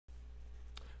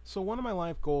So one of my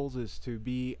life goals is to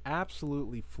be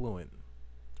absolutely fluent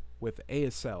with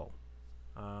ASL.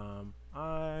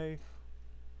 I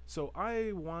so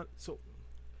I want so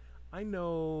I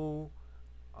know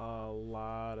a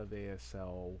lot of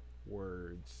ASL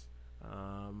words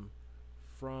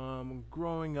from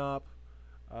growing up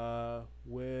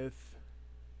with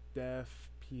deaf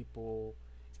people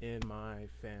in my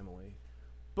family,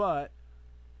 but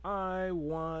I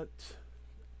want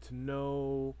to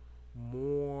know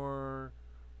more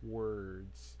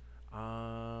words.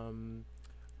 I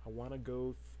want to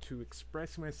go to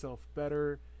express myself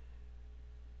better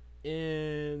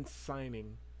in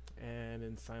signing and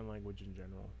in sign language in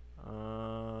general.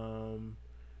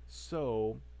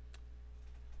 So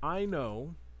I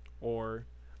know, or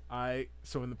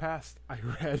so in the past, I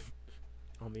read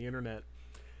on the internet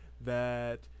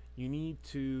that you need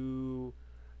to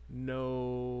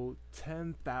know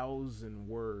 10,000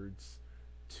 words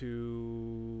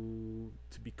to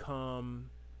become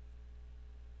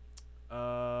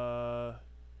a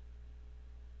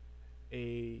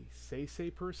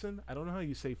say person. I don't know how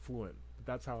you say fluent, but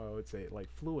that's how I would say it. Like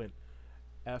fluent,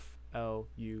 FLUENT.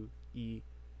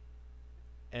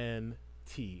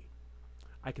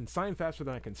 I can sign faster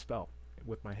than I can spell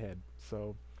with my head.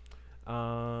 So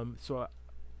I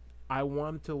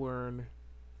wanted to learn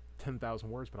 10,000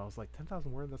 words, but I was like,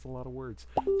 10,000 words? That's a lot of words.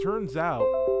 Turns out,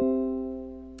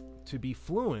 to be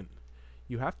fluent,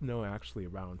 you have to know actually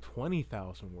around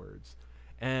 20,000 words.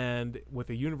 And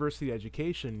with a university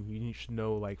education, you should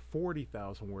know like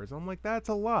 40,000 words. I'm like, that's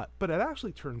a lot. But it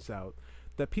actually turns out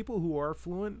that people who are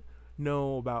fluent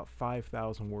know about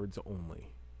 5,000 words only,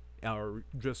 or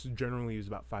just generally use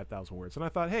about 5,000 words. And I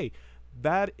thought, hey,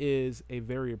 that is a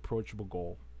very approachable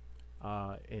goal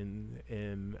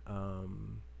in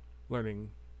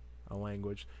learning a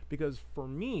language, because for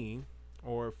me,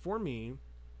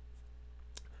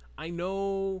 I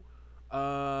know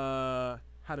how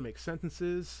to make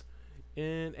sentences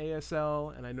in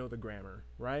ASL, and I know the grammar,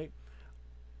 right?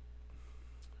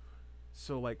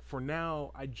 So like for now,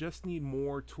 I just need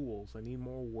more tools. I need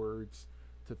more words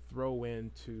to throw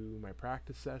into my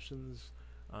practice sessions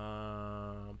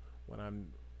when I'm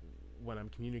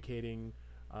communicating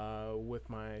with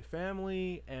my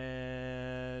family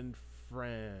and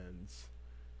friends.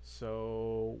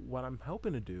 So what I'm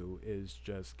hoping to do is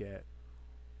just get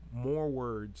more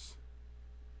words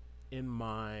in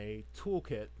my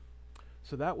toolkit,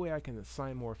 so that way I can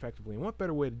assign more effectively. And what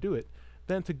better way to do it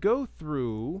than to go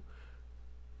through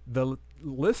the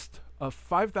list of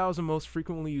 5,000 most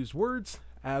frequently used words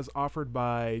as offered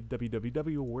by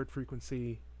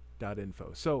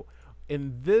www.wordfrequency.info. So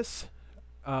in this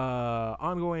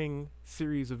ongoing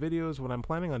series of videos, what I'm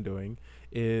planning on doing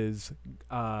is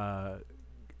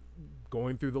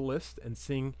going through the list and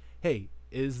seeing, hey,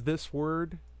 is this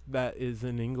word that is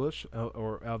in English,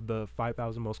 or of the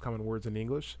 5,000 most common words in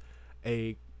English,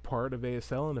 a part of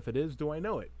ASL? And if it is, do I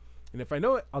know it? And if I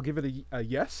know it, I'll give it a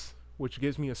yes, which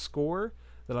gives me a score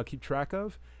that I'll keep track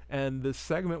of. And this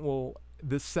series of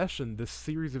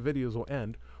videos will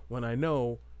end when I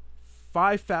know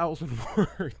 5,000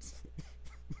 words.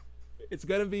 It's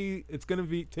gonna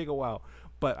take a while,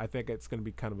 but I think it's gonna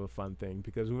be kind of a fun thing,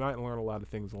 because we might learn a lot of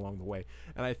things along the way.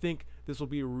 And I think this will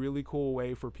be a really cool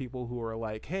way for people who are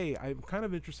like, hey, I'm kind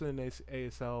of interested in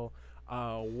ASL.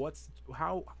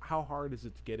 How hard is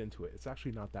it to get into it? It's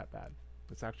actually not that bad.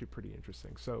 It's actually pretty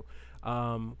interesting. So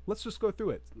let's just go through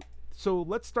it. So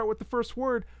let's start with the first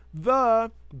word.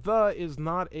 The is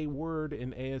not a word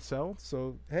in ASL,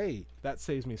 so hey, that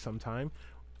saves me some time.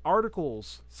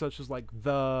 Articles such as like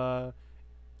the,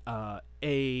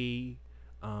 a,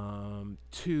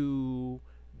 to,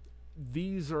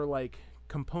 these are like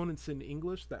components in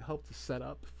English that help to set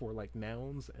up for like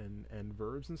nouns and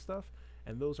verbs and stuff,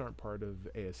 and those aren't part of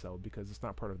ASL because it's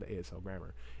not part of the ASL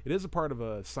grammar. It is a part of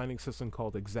a signing system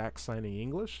called Exact Signing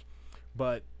English,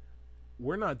 but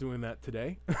we're not doing that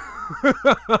today.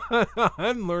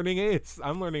 I'm learning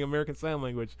American Sign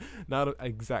Language, not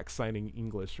Exact Signing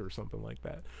English or something like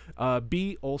that.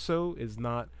 B also is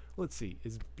not. Let's see.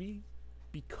 Is B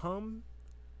become?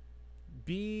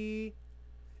 B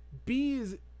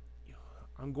is.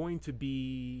 I'm going to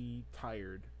be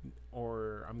tired,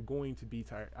 or I'm going to be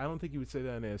tired. I don't think you would say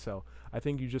that in ASL. I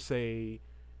think you just say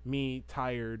me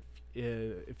tired.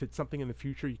 If it's something in the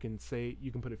future, you can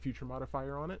put a future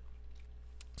modifier on it.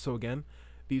 So again,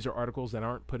 these are articles that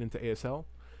aren't put into ASL.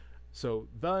 So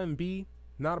the and B,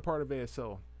 not a part of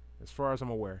ASL, as far as I'm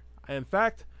aware. In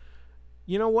fact,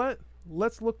 you know what?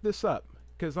 Let's look this up,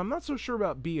 because I'm not so sure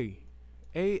about B.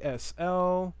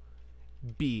 ASL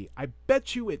B. I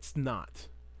bet you it's not.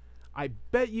 I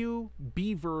bet you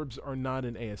be verbs are not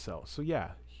in ASL. So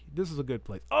yeah, this is a good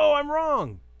place. Oh, I'm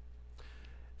wrong.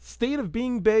 State of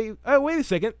being oh, wait a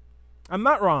second. I'm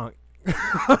not wrong.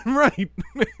 I'm right.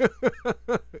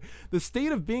 The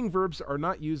state of being verbs are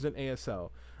not used in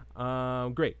ASL.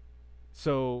 Great.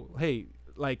 So, hey,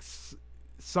 like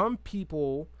some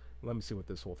people, let me see what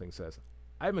this whole thing says.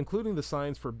 I'm including the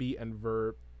signs for be and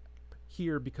verb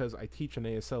here because I teach an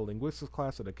ASL linguistics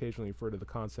class that occasionally refer to the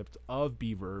concept of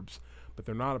be verbs, but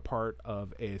they're not a part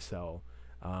of ASL.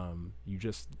 You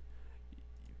just,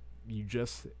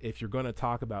 if you're going to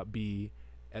talk about be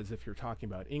as if you're talking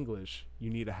about English, you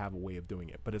need to have a way of doing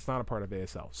it, but it's not a part of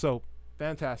ASL. So,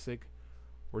 fantastic.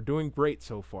 We're doing great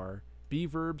so far. Be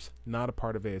verbs, not a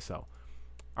part of ASL.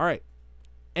 All right.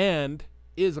 And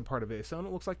is a part of ASL, and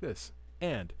it looks like this.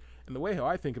 And the way how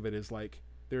I think of it is like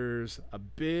there's a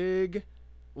big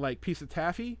like piece of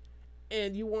taffy,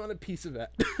 and you want a piece of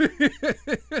that.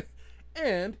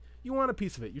 And you want a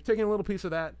piece of it. You're taking a little piece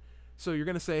of that. So you're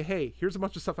going to say, hey, here's a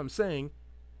bunch of stuff I'm saying,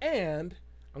 and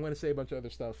I'm going to say a bunch of other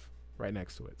stuff right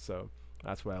next to it. So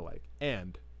that's what I like.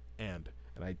 And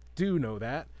I do know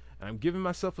that. And I'm giving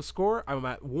myself a score. I'm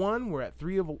at 1. We're at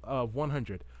 3 of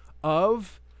 100.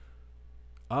 Of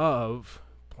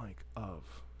blank.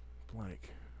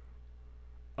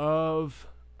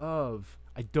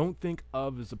 I don't think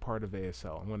of is a part of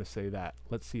ASL. I'm going to say that.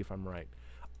 Let's see if I'm right.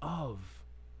 Of.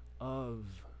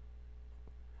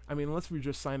 I mean, unless we're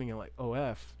just signing it like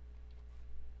OF.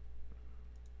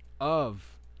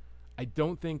 Of. I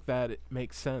don't think that it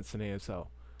makes sense in ASL.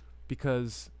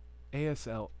 Because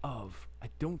ASL of. I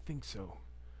don't think so.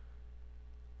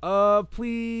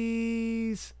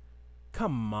 Please.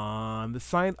 Come on. The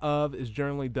sign of is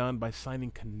generally done by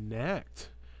signing connect.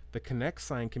 The connect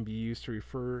sign can be used to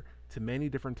refer to many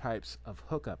different types of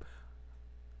hookup.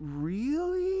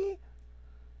 Really?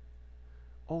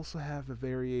 Also have a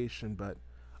variation, but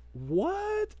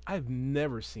what? I've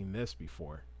never seen this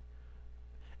before.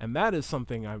 And that is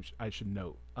something I should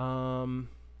note.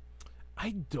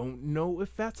 I don't know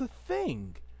if that's a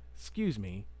thing. Excuse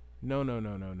me. No.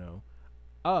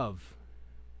 Of.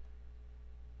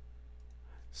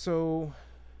 So,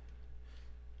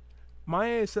 my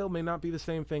ASL may not be the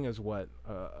same thing as what,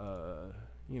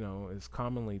 is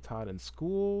commonly taught in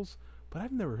schools, but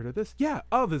I've never heard of this. Yeah,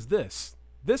 of is this.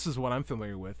 This is what I'm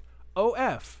familiar with.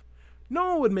 OF.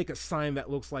 No one would make a sign that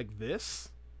looks like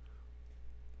this.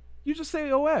 You just say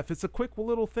OF. It's a quick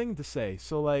little thing to say.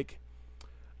 So, like,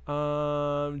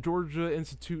 Georgia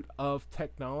Institute of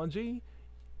Technology,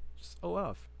 just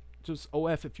OF. Just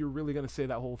OF if you're really going to say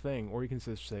that whole thing. Or you can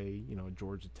just say,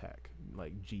 Georgia Tech,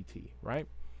 like GT, right?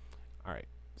 All right,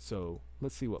 so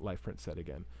let's see what LifePrint said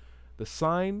again. The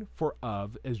sign for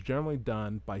of is generally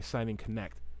done by signing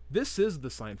connect. This is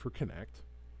the sign for connect.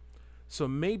 So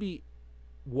maybe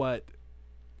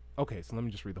okay, so let me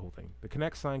just read the whole thing. The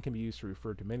connect sign can be used to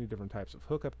refer to many different types of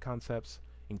hookup concepts,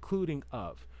 including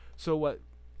of. So what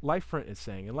LifePrint is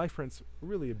saying, and LifePrint's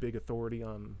really a big authority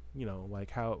on, like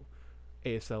how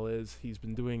ASL is. He's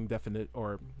been doing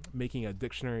making a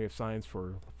dictionary of signs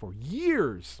for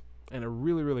years, and a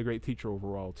really, really great teacher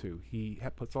overall too. He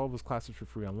puts all of his classes for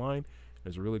free online.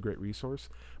 It's a really great resource.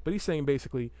 But he's saying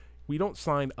basically, we don't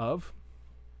sign of,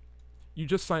 you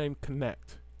just sign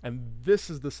connect. And this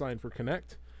is the sign for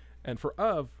connect. And for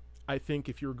of, I think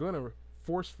if you're going to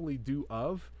forcefully do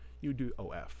of, you do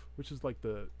OF, which is like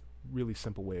the really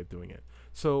simple way of doing it.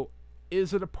 So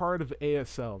is it a part of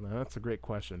ASL? Now that's a great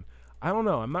question. I don't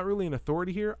know. I'm not really an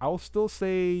authority here. I'll still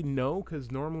say no, because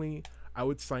normally I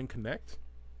would sign connect,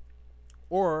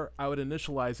 or I would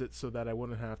initialize it so that I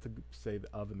wouldn't have to say the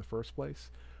of in the first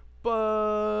place.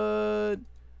 But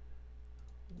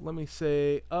let me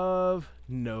say of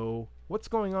no. What's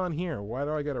going on here? Why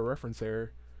do I get a reference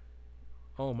error?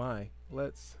 Oh my.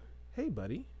 Hey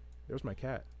buddy. There's my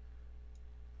cat.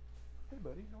 Hey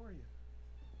buddy, how are you?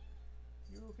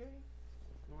 You okay?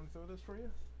 You want to throw this for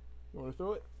you? You want to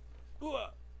throw it?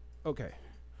 Okay,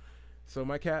 so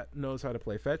my cat knows how to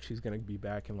play fetch. He's gonna be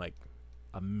back in like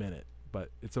a minute,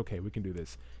 but it's okay, we can do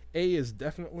this. A is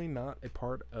definitely not a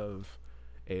part of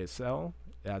ASL.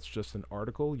 That's just an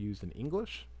article used in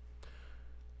English.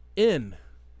 In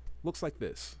looks like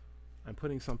this. I'm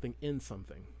putting something in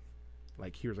something.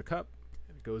 Like here's a cup,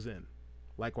 and it goes in.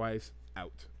 Likewise,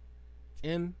 out.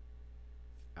 In,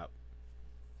 out.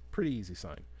 Pretty easy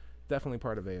sign. Definitely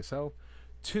part of ASL.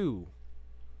 2.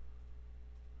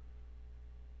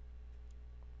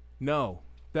 No,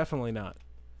 definitely not.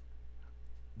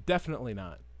 Definitely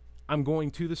not. I'm going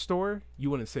to the store.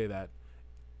 You wouldn't say that.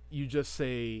 You just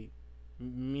say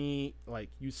me, like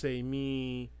you say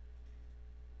me.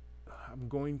 I'm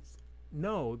going.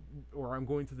 no, or I'm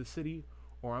going to the city,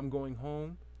 or I'm going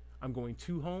home, I'm going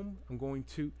to home, I'm going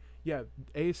to. Yeah,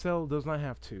 ASL does not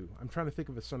have to. I'm trying to think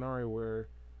of a scenario where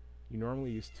you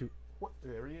normally use to. What?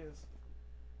 There he is.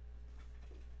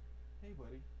 Hey,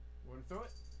 buddy. You want to throw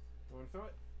it? You want to throw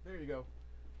it? There you go.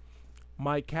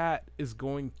 My cat is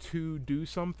going to do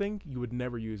something. You would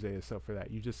never use ASL for that.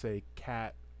 You just say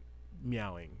cat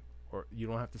meowing, or you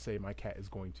don't have to say my cat is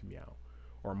going to meow,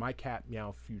 or my cat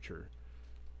meow future.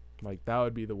 Like that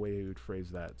would be the way you would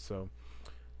phrase that. So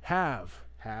have,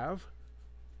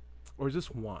 or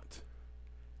just want.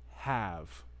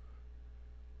 Have.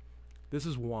 This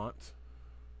is want.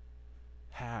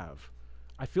 Have.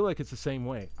 I feel like it's the same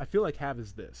way. I feel like have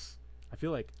is this. I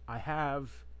feel like I have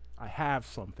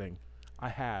something. I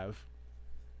have.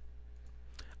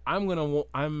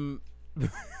 I'm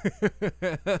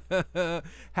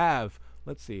have.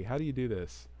 Let's see. How do you do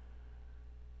this?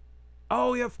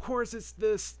 Oh, yeah, of course it's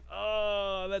this.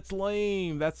 Oh, that's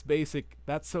lame. That's basic.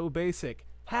 That's so basic.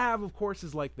 Have, of course,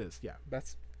 is like this. Yeah,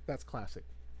 that's classic.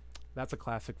 That's a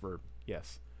classic verb.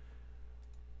 Yes.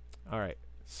 All right.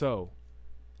 So,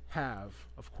 have,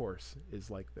 of course,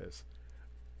 is like this.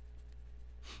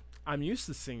 I'm used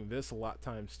to seeing this a lot of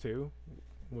times too,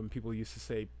 when people used to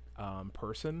say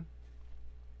person.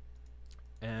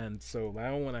 And so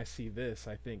now when I see this,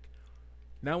 I think,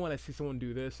 now when I see someone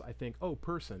do this, I think, oh,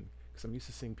 person, because I'm used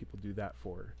to seeing people do that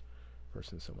for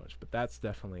person so much. But that's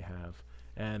definitely have,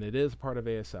 and it is part of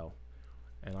ASL,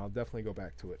 and I'll definitely go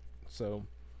back to it. So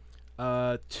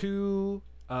to,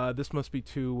 this must be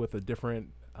to with a different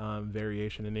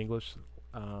variation in English,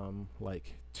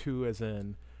 like to as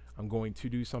in I'm going to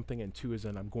do something, and to as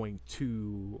in I'm going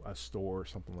to a store or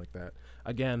something like that.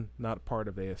 Again, not part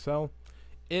of ASL.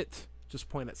 It, just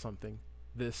point at something.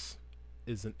 This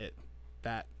isn't it.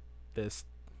 That, this,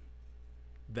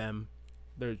 them.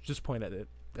 They're just point at it.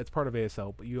 That's part of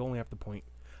ASL, but you only have to point.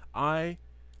 I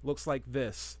looks like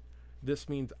this. This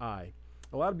means I.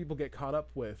 A lot of people get caught up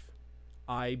with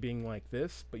I being like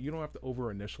this, but you don't have to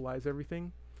over initialize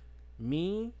everything.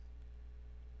 Me,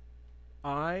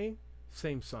 I,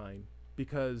 same sign,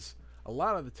 because a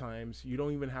lot of the times you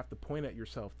don't even have to point at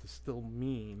yourself to still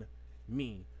mean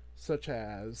me, such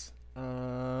as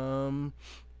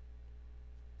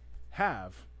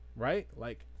have, right?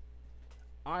 Like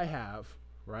I have,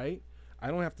 right? I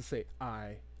don't have to say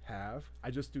I have.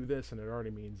 I just do this and it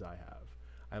already means I have.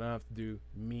 I don't have to do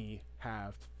me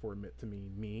have for it to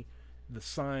mean me. The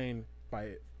sign by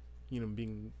it,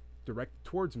 being directed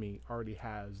towards me already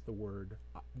has the word,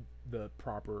 the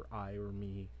proper I or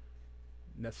me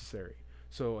necessary.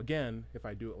 So again, if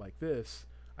I do it like this,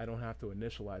 I don't have to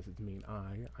initialize it to mean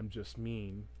I'm just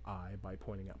mean I by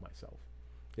pointing at myself.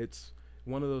 It's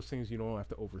one of those things you don't have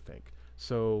to overthink.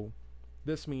 So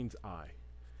this means I.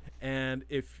 And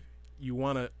if you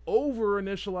want to over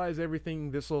initialize everything,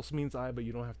 this also means I, but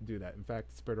you don't have to do that. In fact,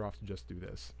 it's better off to just do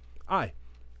this. I,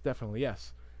 definitely,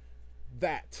 yes.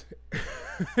 That.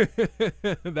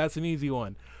 That's an easy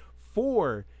one.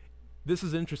 For, this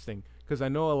is interesting because I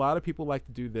know a lot of people like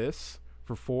to do this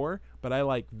for for, but I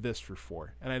like this for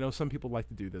for. And I know some people like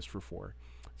to do this for for.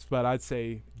 But I'd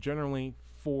say generally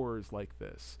for is like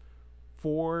this.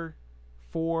 For.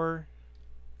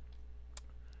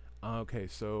 Okay,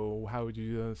 so how would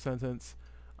you do the sentence?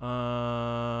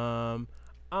 I'm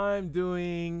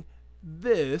doing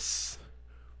this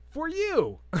for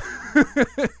you.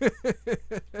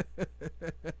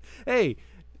 Hey,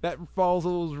 that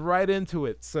falls right into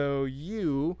it. So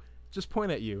you just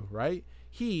point at you, right?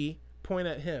 He, point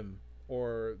at him,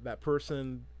 or that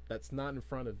person that's not in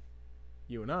front of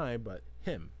you and I, but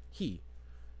him, he.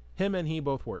 Him and he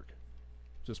both work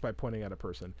just by pointing at a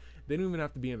person. They don't even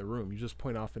have to be in the room. You just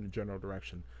point off in a general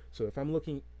direction. So if I'm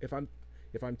looking, if I'm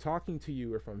talking to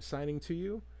you, or if I'm signing to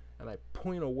you and I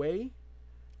point away,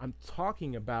 I'm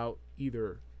talking about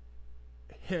either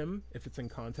him, if it's in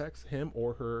context, him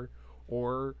or her,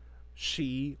 or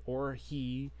she or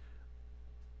he,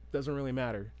 doesn't really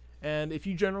matter. And if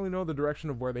you generally know the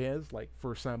direction of where they is, like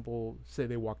for example, say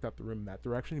they walked out the room in that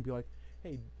direction, you'd be like,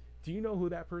 hey, do you know who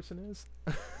that person is?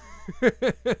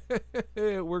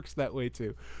 It works that way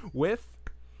too. With,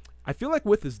 I feel like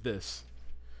with is this,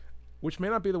 which may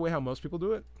not be the way how most people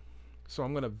do it, so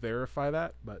I'm going to verify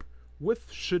that, but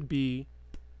with should be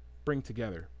bring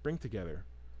together.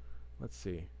 Let's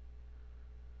see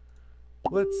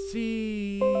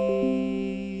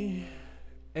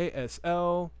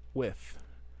ASL with,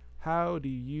 how do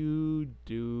you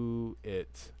do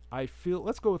it? I feel,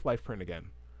 let's go with life print again.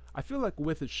 I feel like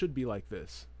with it should be like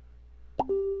this.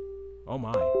 Oh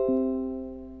my.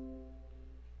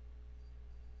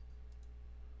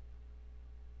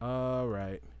 All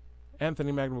right.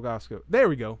 Anthony Magnagosco. There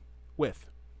we go. With.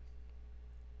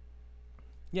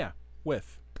 Yeah,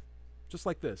 with. Just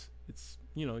like this. It's,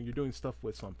 you know, you're doing stuff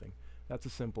with something. That's a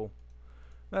simple.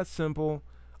 That's simple.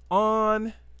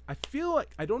 On. I feel like,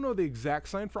 I don't know the exact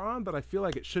sign for on, but I feel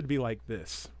like it should be like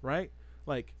this, right?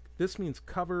 Like, this means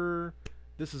cover.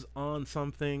 This is on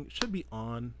something. It should be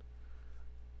on.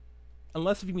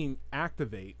 Unless if you mean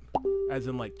activate, as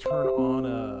in like turn on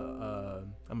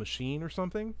a machine or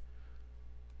something.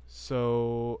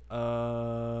 So,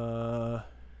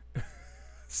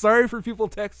 sorry for people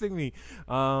texting me.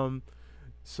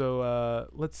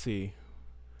 Let's see.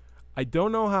 I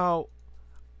don't know how.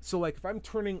 So like if I'm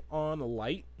turning on a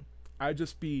light, I'd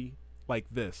just be like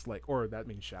this, like, or that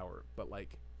means shower, but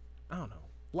like, I don't know,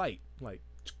 light, like.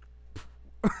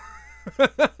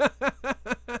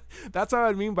 That's how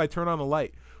I mean by turn on a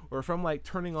light. Or if I'm like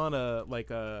turning on a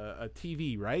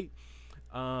TV, right?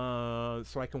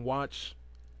 So I can watch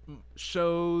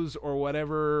shows or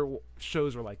whatever.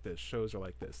 Shows are like this. Shows are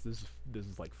like this. This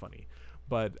is like funny,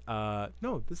 but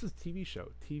no, this is TV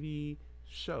show. TV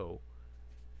show.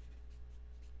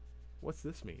 What's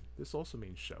this mean? This also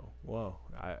means show. Whoa,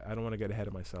 I don't want to get ahead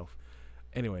of myself.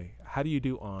 Anyway, how do you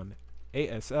do on?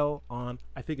 ASL on.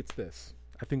 I think it's this.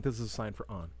 I think this is a sign for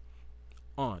on.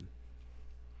 On.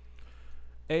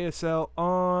 ASL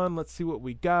on. Let's see what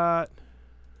we got.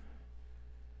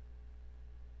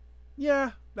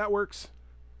 Yeah, that works.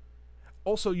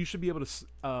 Also, you should be able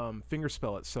to finger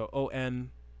spell it. So O-N,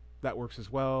 that works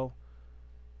as well.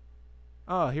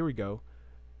 Ah, here we go.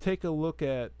 Take a look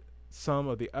at some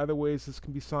of the other ways this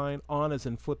can be signed. On as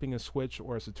in flipping a switch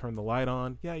or as to turn the light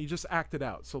on. Yeah, you just act it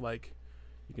out. So like,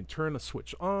 you can turn a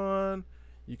switch on.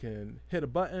 You can hit a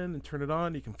button and turn it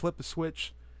on. You can flip a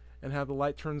switch and have the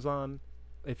light turns on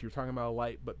if you're talking about a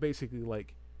light. But basically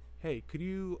like, hey, could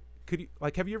you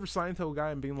like, have you ever signed to a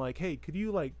guy and being like, hey, could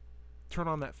you like turn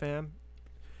on that fan?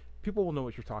 People will know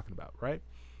what you're talking about, right?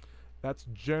 That's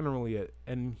generally it.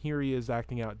 And here he is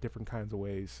acting out different kinds of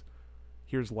ways.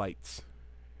 Here's lights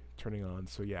turning on.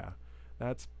 So yeah,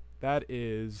 that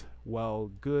is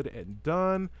well, good and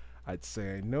done. I'd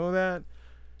say I know that.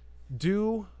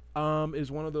 Do is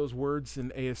one of those words in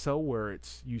ASL where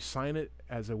it's you sign it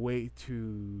as a way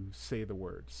to say the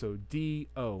word. So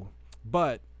D-O.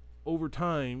 But over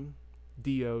time,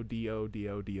 D-O, D-O,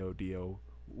 D-O, D-O, D-O,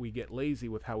 we get lazy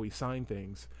with how we sign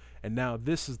things. And now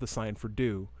this is the sign for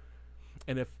do.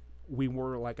 And if we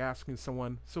were like asking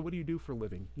someone, so what do you do for a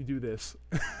living? You do this.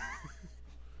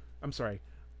 I'm sorry.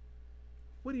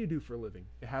 What do you do for a living?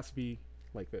 It has to be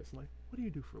like this. I'm like, what do you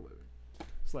do for a living?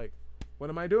 It's like, what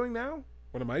am I doing now?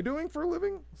 What am I doing for a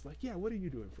living? It's like, yeah, what are you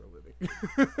doing for a living?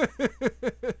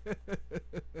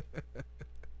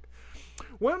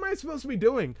 What am I supposed to be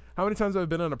doing? How many times have I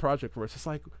been on a project where it's just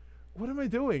like, what am I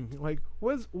doing? Like,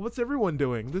 what's everyone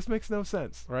doing? This makes no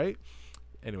sense, right?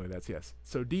 Anyway, that's yes.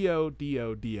 So D-O,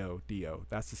 D-O, D-O, D-O.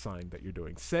 That's the sign that you're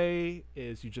doing. Say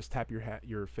is you just tap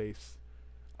your face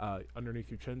underneath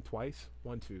your chin twice.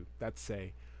 1, 2. That's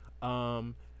say.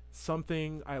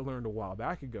 Something I learned a while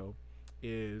back ago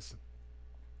is,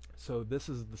 so this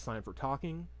is the sign for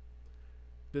talking.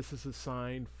 This is a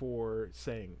sign for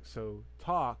saying. So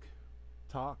talk,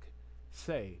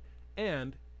 say.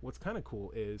 And what's kind of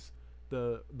cool is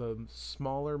the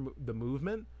smaller the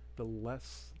movement, the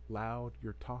less loud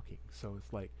you're talking. So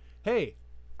it's like, hey,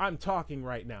 I'm talking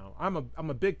right now. I'm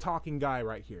a big talking guy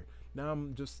right here. Now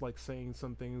I'm just like saying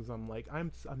some things. I'm like,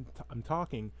 I'm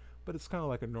talking, but it's kind of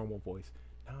like a normal voice.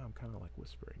 Now I'm kind of like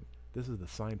whispering. This is the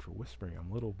sign for whispering. I'm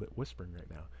a little bit whispering right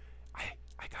now.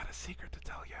 I got a secret to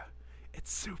tell you.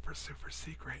 It's super, super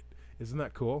secret. Isn't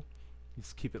that cool? You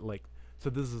just keep it like, so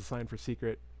this is a sign for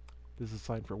secret. This is a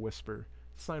sign for whisper.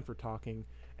 Sign for talking.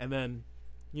 And then,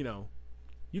 you know,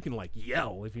 you can like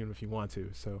yell even if you want to.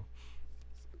 So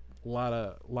a lot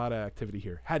of activity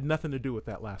here. Had nothing to do with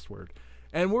that last word.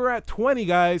 And we're at 20,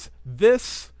 guys.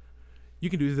 This, you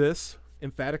can do this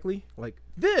emphatically. Like,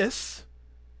 this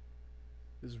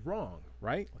is wrong,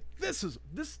 right? Like, this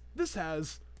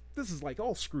is like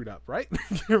all screwed up, right?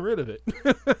 Get rid of it.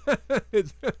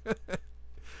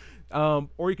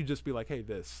 Or you could just be like, hey,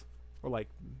 this, or like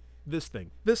this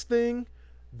thing,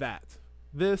 that,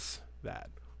 this, that,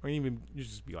 or even you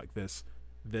just be like this.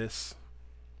 It's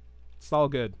all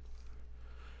good.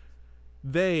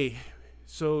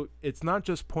 So it's not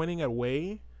just pointing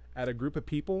away at a group of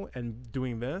people and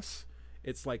doing this.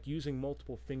 It's like using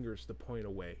multiple fingers to point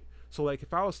away. So like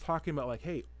if I was talking about like,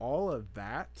 hey, all of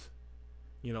that,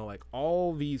 you know, like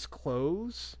all these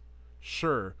clothes,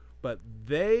 sure, but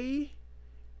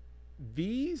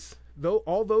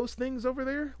all those things over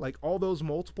there, like all those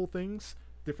multiple things,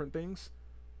 different things,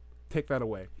 take that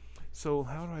away. So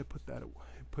how do I put that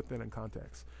in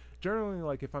context? Generally,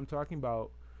 like if I'm talking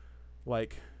about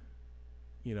like,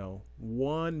 you know,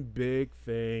 one big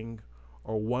thing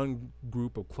or one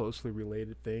group of closely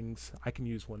related things, I can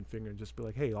use one finger and just be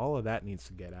like, hey, all of that needs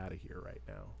to get out of here right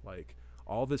now. Like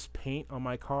all this paint on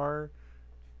my car,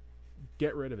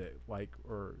 get rid of it. Like,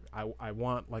 or I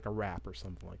want like a wrap or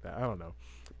something like that. I don't know.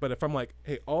 But if I'm like,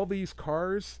 hey, all these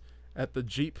cars at the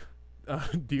Jeep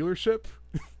dealership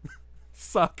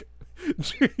suck.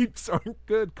 Jeeps aren't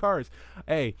good cars.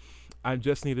 Hey, I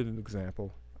just needed an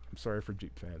example. I'm sorry for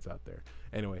Jeep fans out there.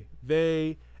 Anyway,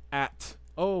 they at,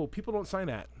 oh, people don't sign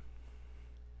at.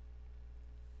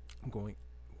 I'm going,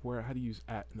 where, how do you use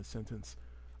at in a sentence?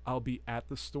 I'll be at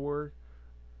the store,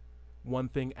 one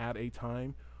thing at a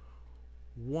time.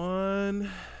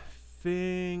 One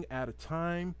thing at a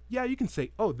time. Yeah, you can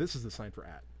say, oh, this is the sign for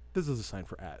at. This is a sign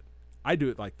for at. I do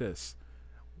it like this.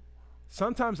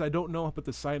 Sometimes I don't know what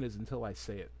the sign is until I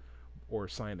say it or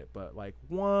sign it, but like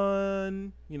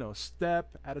one, you know,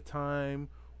 step at a time,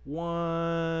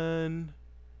 one,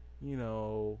 you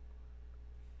know,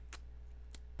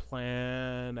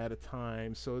 plan at a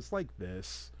time. So it's like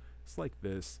this. It's like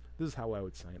this. This is how I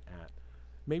would sign at.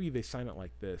 Maybe they sign it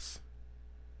like this.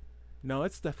 No,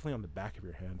 it's definitely on the back of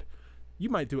your hand. You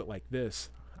might do it like this.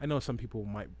 I know some people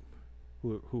might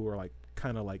who are like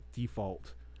kind of like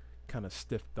default kind of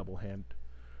stiff double hand,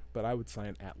 but I would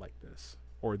sign at like this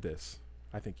or this.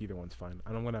 I think either one's fine.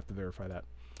 And I'm gonna have to verify that.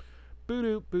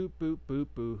 Boop boop boop boop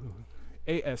boop.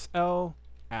 ASL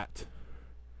at.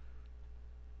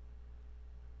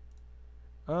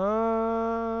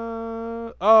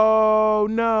 Oh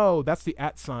no, that's the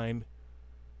at sign.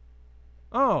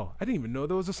 Oh, I didn't even know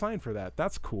there was a sign for that.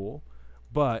 That's cool.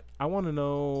 But I want to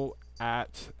know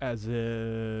at as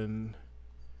in,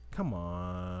 come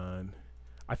on.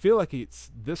 I feel like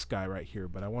it's this guy right here,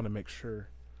 but I want to make sure.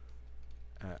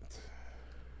 At.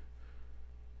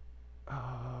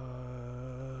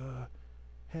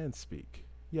 Hand speak.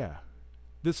 Yeah.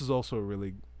 This is also a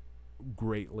really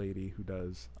great lady who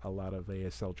does a lot of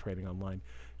ASL training online.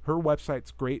 Her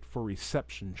website's great for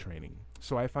reception training.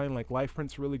 So I find like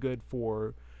LivePrint's really good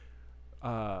for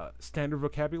standard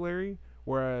vocabulary,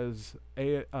 whereas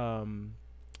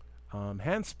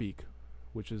Handspeak,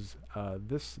 which is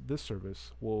this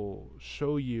service, will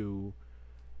show you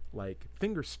like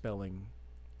finger spelling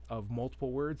of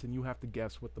multiple words, and you have to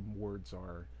guess what the words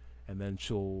are, and then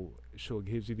she'll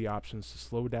gives you the options to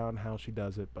slow down how she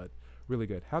does it, but really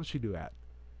good. How does she do at?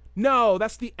 No,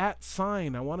 that's the at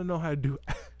sign. I want to know how to do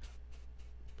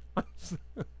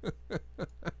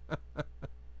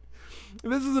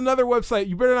This is another website.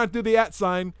 You better not do the at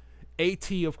sign.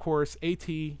 AT, of course. AT,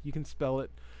 you can spell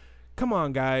it. Come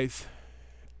on, guys.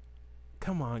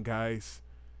 Come on, guys.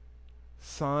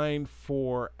 Sign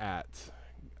for at.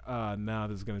 Now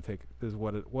this is going to take, this is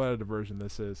what a diversion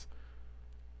this is.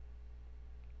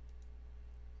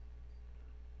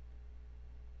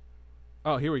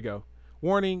 Oh, here we go.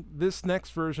 Warning, this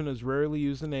next version is rarely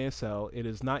used in ASL. It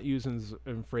is not used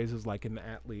in phrases like in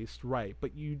at least. Right,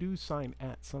 but you do sign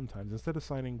at sometimes. Instead of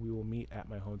signing, we will meet at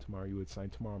my home tomorrow, you would sign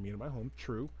tomorrow, meet at my home.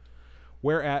 True.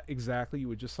 Where at, exactly, you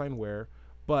would just sign where.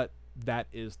 But that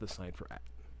is the sign for at.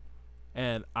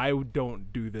 And I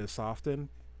don't do this often.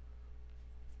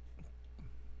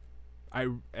 I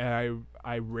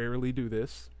rarely do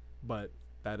this, but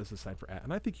that is the sign for at.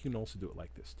 And I think you can also do it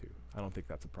like this too. I don't think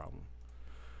that's a problem.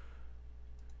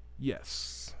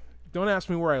 Yes. Don't ask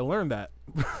me where I learned that.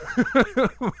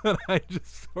 But I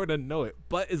just sort of know it.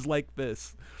 But is like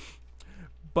this.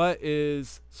 But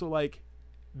is, so like,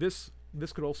 this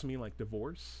could also mean like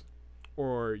divorce.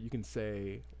 Or you can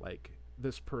say like,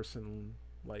 this person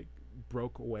like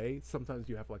broke away. Sometimes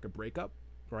you have like a breakup,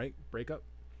 right? Breakup,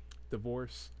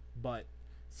 divorce, but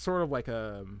sort of like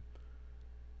a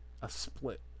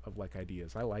split of like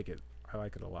ideas. I like it. I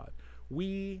like it a lot.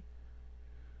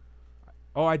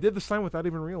 Oh, I did the sign without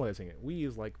even realizing it. We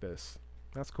is like this.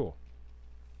 That's cool.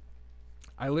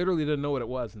 I literally didn't know what it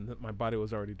was, and my body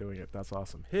was already doing it. That's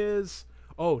awesome. His.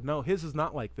 Oh, no, his is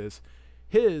not like this.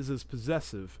 His is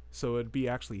possessive, so it'd be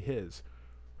actually his.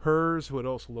 Hers would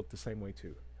also look the same way,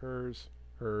 too. Hers,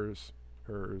 hers,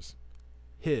 hers,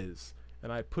 his.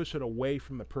 And I push it away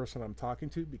from the person I'm talking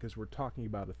to because we're talking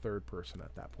about a third person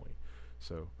at that point.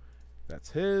 So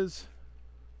that's his.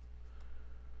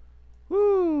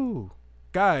 Woo!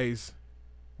 Guys,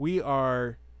 we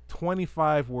are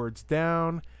 25 words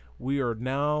down. We are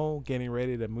now getting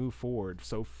ready to move forward.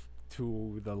 So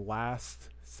to the last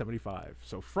 75.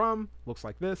 So from looks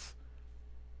like this.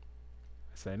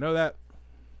 I say I know that.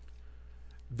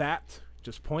 That,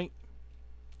 just point.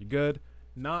 You're good.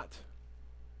 Not,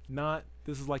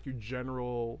 This is like your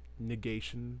general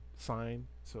negation sign.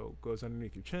 So it goes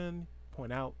underneath your chin,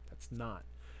 point out. That's not.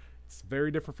 It's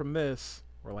very different from this,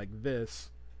 or like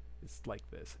this. It's like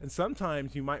this. And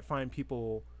sometimes you might find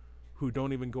people who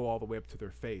don't even go all the way up to their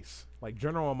face. Like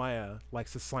General Amaya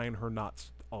likes to sign her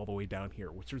knots all the way down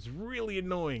here, which is really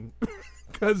annoying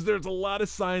because there's a lot of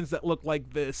signs that look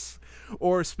like this,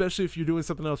 or especially if you're doing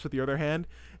something else with the other hand.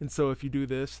 And so if you do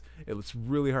this, it's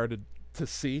really hard to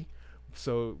see.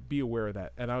 So be aware of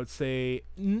that. And I would say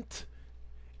nt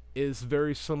is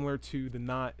very similar to the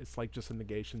not. It's like just a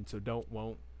negation. So don't,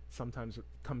 won't. Sometimes it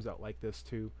comes out like this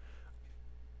too.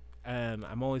 And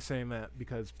I'm only saying that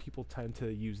because people tend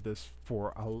to use this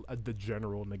for the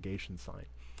general negation sign.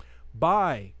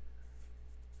 By.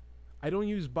 I don't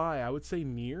use by. I would say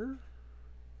near.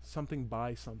 Something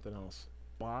by something else.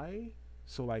 By.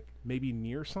 So like maybe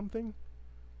near something.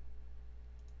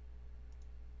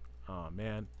 Oh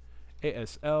man.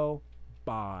 ASL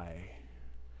by.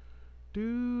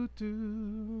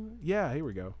 Yeah, here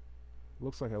we go.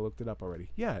 Looks like I looked it up already.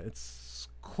 Yeah, it's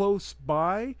close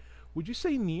by. Would you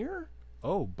say near?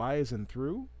 Oh, by as in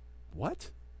through?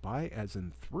 What? By as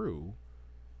in through?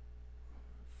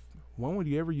 When would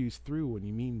you ever use through when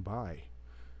you mean by?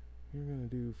 You're gonna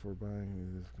do for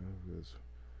buying this.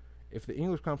 If the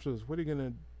English comp says, what are you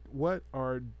gonna? What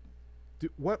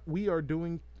we are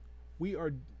doing? We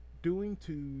are doing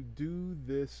to do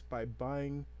this by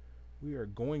buying. We are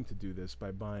going to do this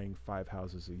by buying 5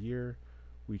 houses a year.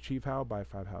 We achieve how? Buy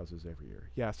 5 houses every year.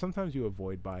 Yeah, sometimes you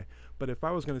avoid buy, but if I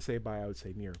was going to say buy, I would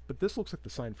say near. But this looks like the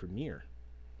sign for near,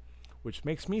 which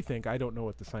makes me think I don't know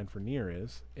what the sign for near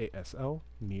is. ASL,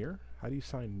 near? How do you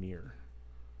sign near?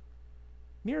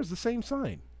 Near is the same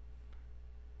sign.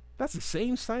 That's the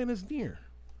same sign as near.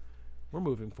 We're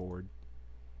moving forward.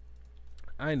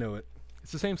 I know it.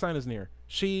 It's the same sign as near.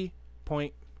 She,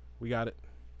 point, we got it.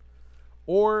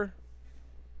 Or,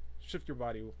 shift your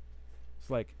body. It's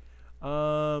like,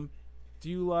 do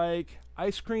you like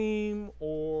ice cream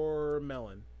or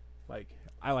melon? Like,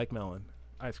 I like melon.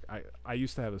 I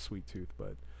used to have a sweet tooth,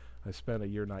 but I spent a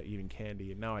year not eating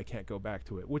candy, and now I can't go back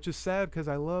to it, which is sad because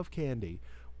I love candy,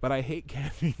 but I hate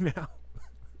candy now.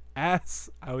 As,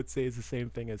 I would say, is the same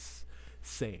thing as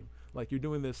same. Like, you're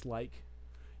doing this like,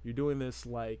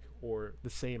 or the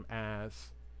same as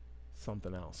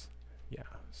something else. Yeah,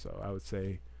 so I would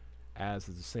say as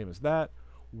is the same as that.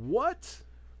 What?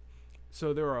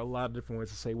 So there are a lot of different ways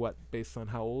to say what based on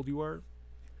how old you are.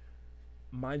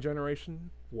 My generation,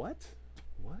 what?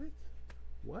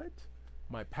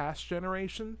 My past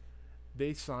generation,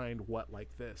 they signed what like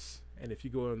this. And if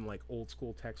you go in like old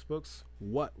school textbooks,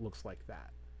 what looks like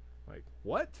that? Like,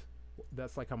 what?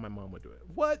 That's like how my mom would do it.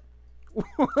 What?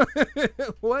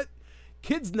 What?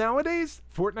 Kids nowadays,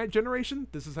 Fortnite generation,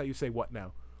 this is how you say what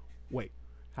now. Wait,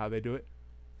 how they do it?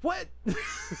 What?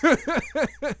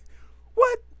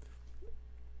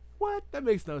 What? That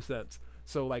makes no sense.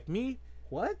 So like me,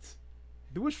 what?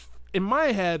 Which in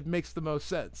my head makes the most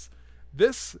sense.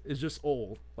 This is just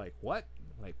old. Like what?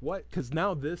 Like what? Because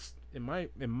now this in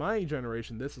my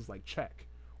generation, this is like check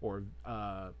or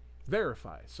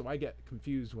verify. So I get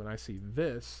confused when I see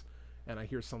this and I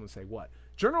hear someone say what.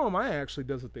 General Amaya actually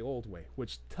does it the old way,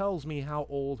 which tells me how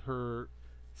old her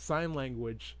sign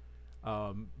language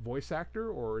voice actor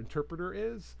or interpreter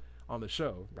is on the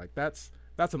show. Like that's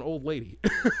an old lady.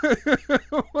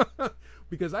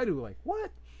 Because I do like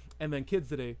what? And then kids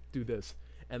today do this.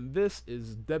 And this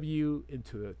is W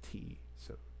into a T.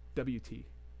 So WT.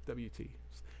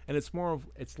 And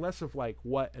it's less of like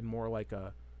what and more like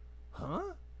a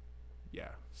huh? Yeah.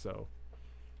 So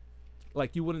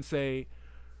like you wouldn't say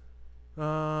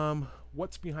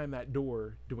what's behind that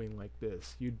door doing like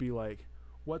this? You'd be like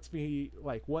what's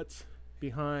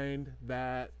behind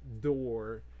that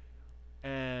door?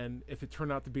 And if it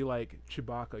turned out to be like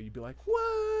Chewbacca, you'd be like,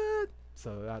 what?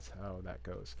 So that's how that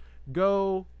goes.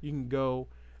 Go, you can go.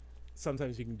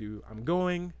 Sometimes you can do, I'm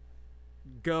going.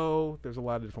 Go. There's a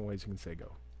lot of different ways you can say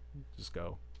go. Just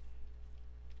go.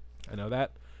 I know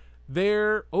that.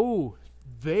 There.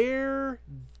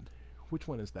 Which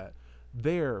one is that?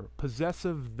 There.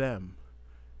 Possessive them.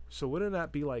 So wouldn't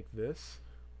that be like this?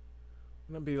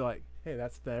 Wouldn't it be like, hey,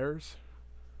 that's theirs?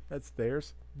 That's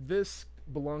theirs. This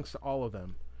belongs to all of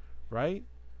them, right?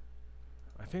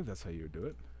 I think that's how you would do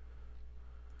it.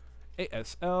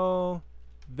 ASL,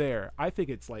 there. I think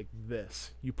it's like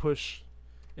this. You push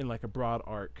in like a broad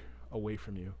arc away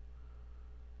from you.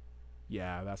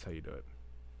 Yeah, that's how you do it.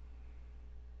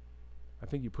 I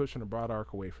think you push in a broad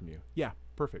arc away from you. Yeah,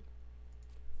 perfect.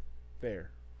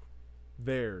 There.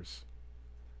 Theirs.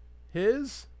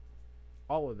 His,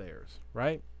 all of theirs,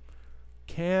 right?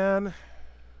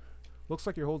 Looks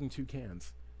like you're holding two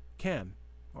cans. Can.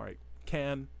 All right.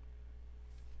 Can.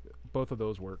 Both of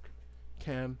those work.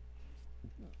 Can.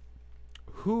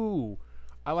 Who.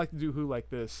 I like to do who like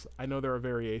this. I know there are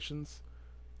variations.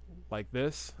 Like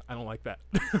this. I don't like that.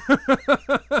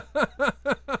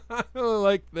 I don't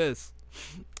like this.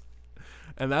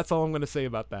 And that's all I'm going to say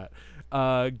about that.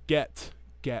 Get.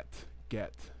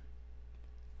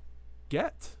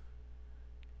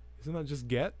 Isn't that just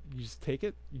get? You just take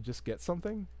it? You just get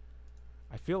something?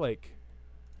 I feel like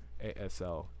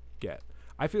ASL, get.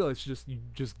 I feel it's just, you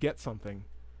just get something.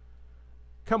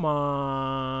 Come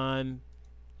on.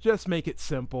 Just make it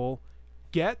simple.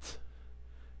 Get?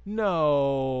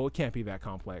 No, it can't be that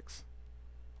complex.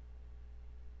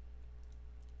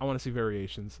 I want to see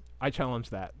variations. I challenge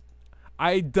that.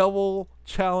 I double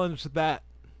challenge that.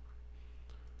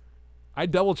 I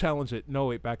double challenge it. No,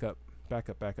 wait, back up. Back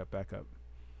up.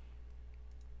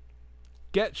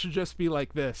 Get should just be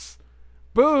like this.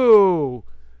 Boo!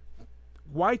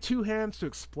 Why two hands to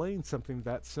explain something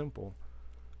that simple?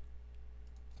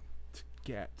 To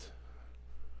get.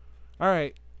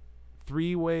 Alright.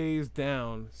 3 ways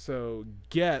down. So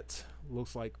get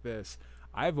looks like this.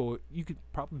 You could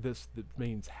probably, this that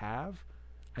means have.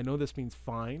 I know this means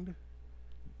find.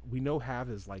 We know have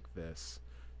is like this.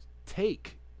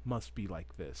 Take must be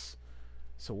like this.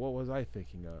 So what was I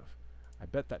thinking of? I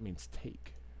bet that means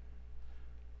take.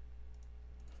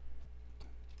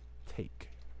 Take.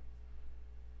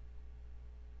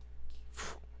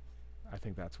 I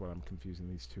think that's what I'm confusing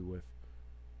these two with.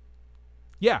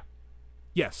 Yeah.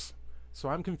 Yes. So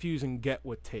I'm confusing get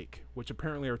with take, which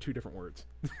apparently are two different words.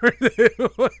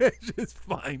 Which is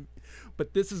fine.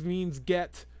 But this means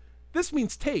get. This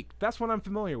means take. That's what I'm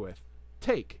familiar with.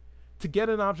 Take. To get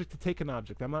an object, to take an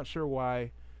object. I'm not sure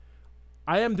why.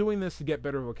 I am doing this to get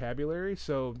better vocabulary,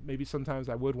 so maybe sometimes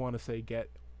I would want to say get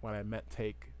when I meant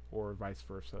take, or vice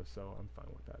versa, so I'm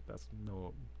fine with that. That's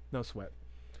no sweat.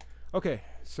 Okay,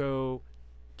 so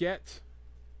get,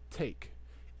 take.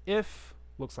 If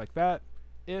looks like that.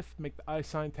 If, make the I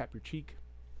sign, tap your cheek.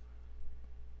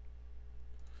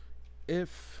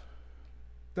 If,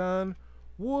 done.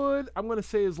 Would, I'm going to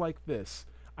say is like this.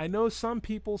 I know some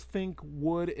people think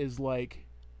would is like,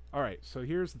 all right, so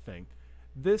here's the thing.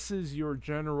 This is your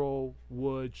general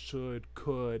would, should,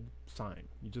 could sign.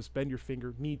 You just bend your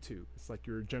finger, need to. It's like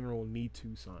your general need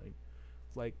to sign.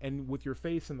 It's like, and with your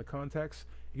face in the context,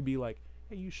 it could be like,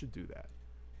 hey, you should do that.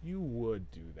 You would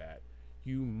do that.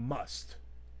 You must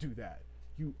do that.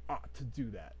 You ought to do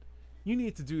that. You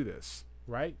need to do this,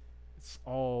 right? It's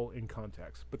all in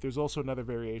context. But there's also another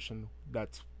variation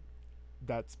that's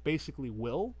basically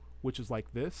will, which is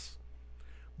like this.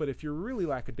 But if you're really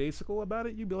lackadaisical about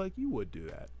it, you'd be like, you would do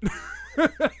that.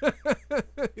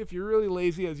 If you're really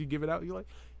lazy as you give it out, you're like,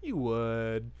 you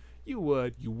would, you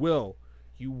will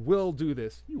do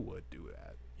this, you would do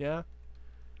that. Yeah?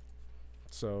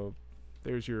 So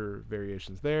there's your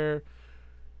variations there.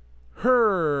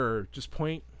 Her, just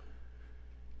point.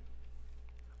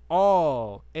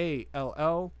 All,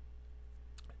 A-L-L.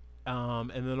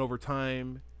 And then over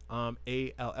time,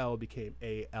 A-L-L became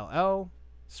A-L-L.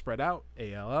 Spread out,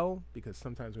 A-L-L, because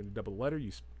sometimes when you double the letter,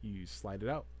 you slide it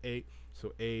out.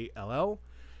 So A-L-L.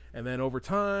 And then over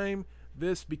time,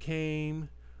 this became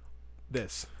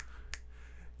this.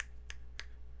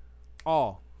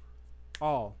 All.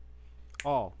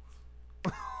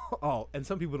 And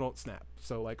some people don't snap,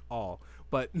 so like all.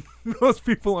 But most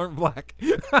people aren't black.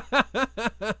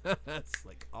 It's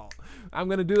like all. I'm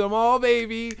going to do them all,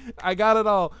 baby. I got it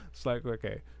all. It's like,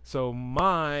 okay. So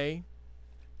my...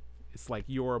 It's like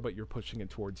your, but you're pushing it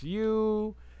towards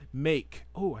you. Make.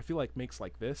 Oh, I feel like makes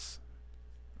like this.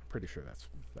 I'm pretty sure that's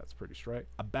pretty straight.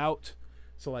 About.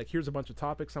 So like here's a bunch of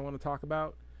topics I want to talk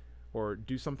about or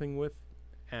do something with,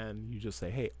 and you just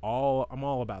say, hey, I'm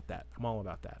all about that. I'm all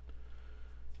about that.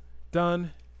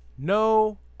 Done.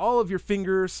 No, all of your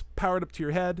fingers powered up to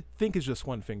your head. Think is just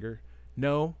one finger.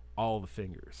 No, all the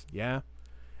fingers. Yeah.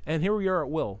 And here we are at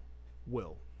will.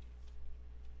 Will.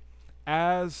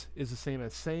 As is the same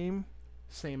as same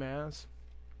as.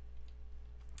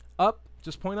 Up,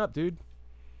 just point up, dude.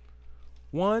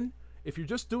 One, if you're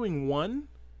just doing one,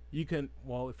 you can,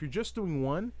 if you're just doing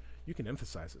one, you can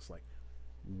emphasize this, like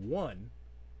one,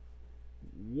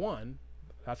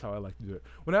 that's how I like to do it.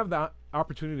 When I have the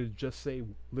opportunity to just say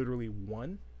literally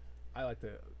one, I like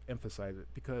to emphasize it,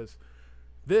 because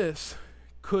this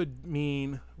could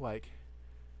mean like,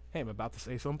 hey, I'm about to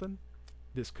say something.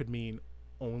 This could mean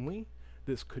only.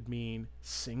 This could mean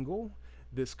single.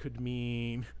 This could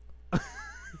mean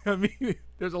I mean,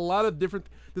 there's a lot of different,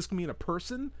 this could mean a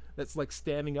person that's like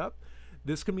standing up.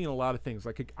 This could mean a lot of things.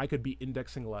 Like I could be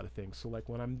indexing a lot of things. So like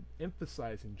when I'm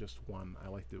emphasizing just one, I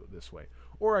like to do it this way.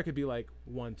 Or I could be like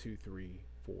 1, 2, 3,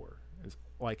 4.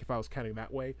 Like if I was counting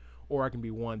that way. Or I can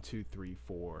be 1, 2, 3,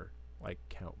 4, like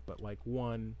count. But like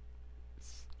one,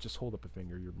 just hold up a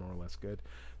finger. You're more or less good.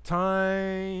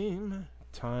 Time.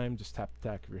 Just tap the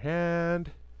back of your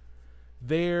hand.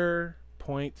 There.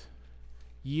 Point.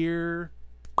 Year.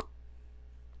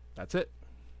 That's it.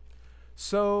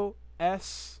 So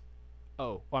S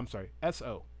O. Oh, I'm sorry. S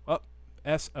O. Up.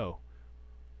 S O.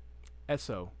 S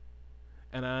O.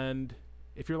 And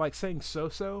if you're like saying so,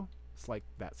 it's like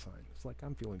that sign. It's like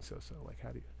I'm feeling so. Like how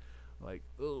do you like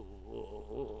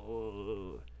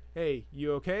oh, hey,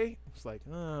 you okay? It's like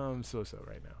I'm so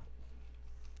right now.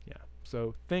 Yeah.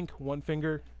 So think one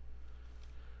finger.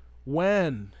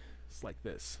 When it's like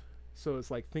this. So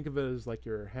it's like think of it as like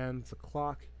your hand's a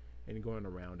clock and you're going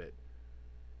around it.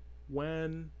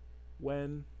 When.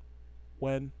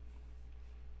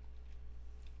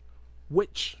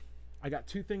 Which. I got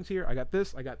two things here. I got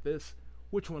this.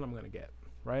 Which one I'm going to get,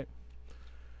 right?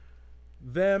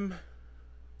 Them.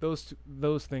 Those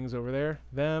things over there.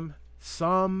 Them.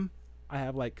 Some. I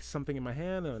have like something in my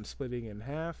hand and I'm splitting it in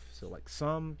half. So like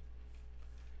some.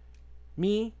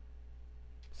 Me.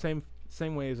 Same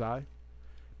way as I.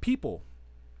 People.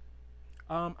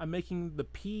 I'm making the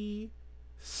P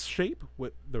shape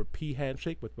with the P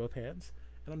handshake with both hands,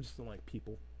 and I'm just doing like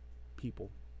people.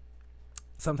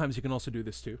 Sometimes you can also do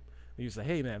this too. You say,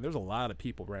 hey man, there's a lot of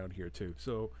people around here too.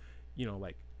 So,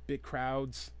 like big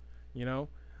crowds,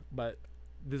 but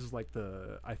this is like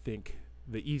I think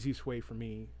the easiest way for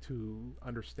me to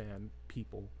understand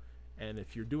people. And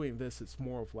if you're doing this, it's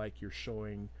more of like you're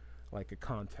showing like a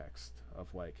context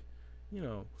of like,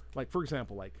 like for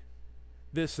example, like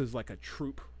this is like a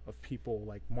troop of people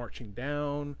like marching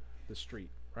down the street,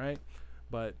 right?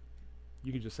 But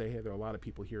you can just say, hey, there are a lot of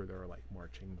people here that are like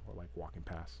marching or like walking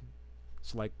past.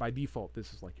 So like by default,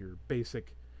 this is like your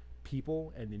basic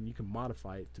people, and then you can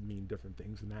modify it to mean different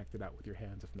things and act it out with your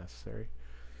hands if necessary.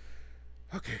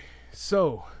 Okay,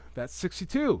 so that's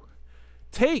 62.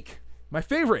 Take, my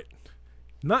favorite,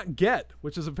 not get,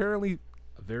 which is apparently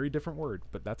a very different word,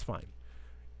 but that's fine.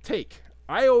 Take.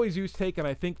 I always use take, and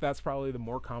I think that's probably the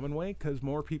more common way because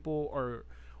more people are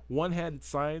one-handed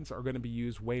signs are going to be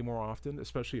used way more often,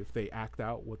 especially if they act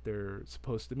out what they're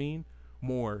supposed to mean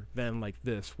more than like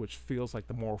this, which feels like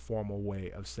the more formal way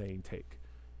of saying take.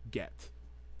 Get.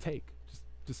 Take.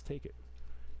 Just take it.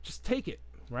 Just take it,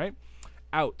 right?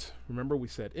 Out. Remember we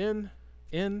said in,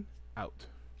 out.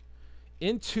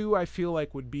 Into, I feel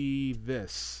like would be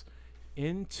this.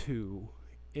 Into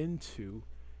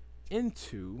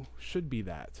should be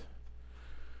that.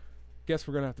 Guess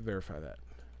we're going to have to verify that.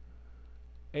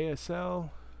 ASL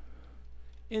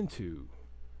into.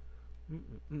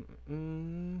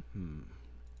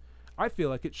 I feel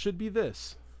like it should be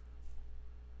this.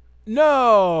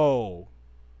 No!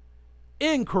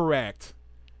 Incorrect.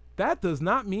 That does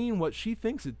not mean what she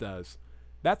thinks it does.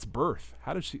 That's birth.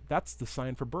 That's the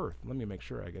sign for birth. Let me make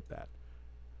sure I get that.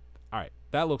 All right.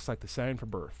 That looks like the sign for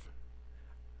birth.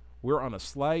 We're on a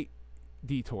slight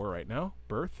detour right now.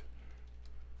 Birth.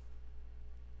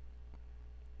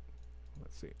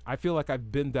 Let's see. I feel like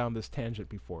I've been down this tangent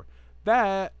before.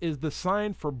 That is the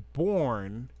sign for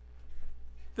born.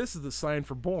 This is the sign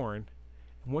for born.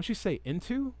 And once you say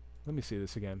into, let me see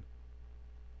this again.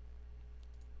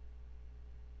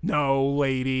 No,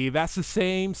 lady, that's the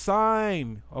same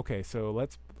sign. Okay, so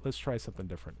let's try something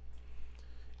different.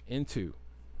 Into.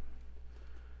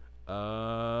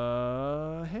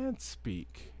 Hand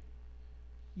speak.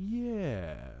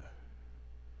 Yeah.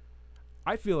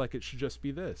 I feel like it should just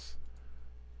be this.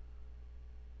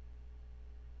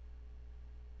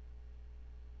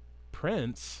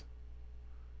 Prince.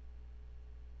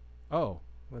 Oh,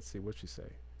 let's see what you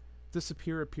say.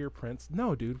 Disappear, appear, prince.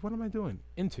 No, dude, what am I doing?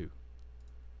 Into.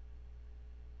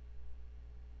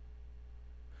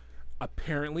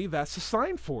 Apparently, that's a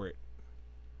sign for it.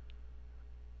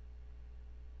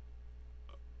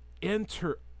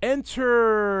 Enter.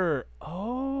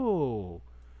 Oh.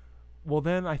 Well,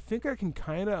 then I think I can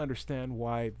kind of understand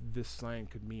why this sign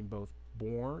could mean both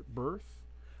birth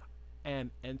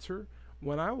and enter.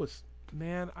 When I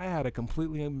had a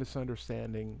completely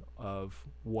misunderstanding of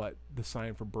what the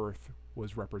sign for birth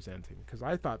was representing, because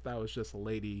I thought that was just a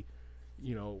lady,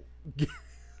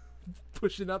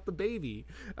 pushing out the baby.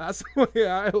 That's the way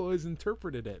I always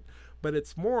interpreted it. But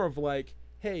it's more of like,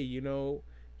 hey,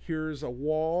 here's a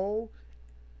wall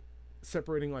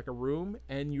separating like a room,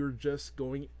 and you're just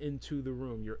going into the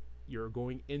room. You're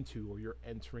going into, or you're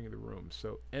entering the room.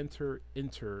 So enter,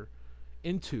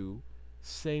 into,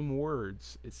 same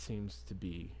words, it seems to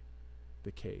be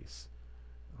the case.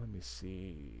 Let me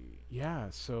see. Yeah,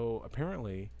 so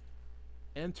apparently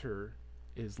enter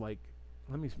is like,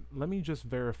 let me just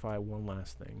verify one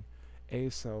last thing.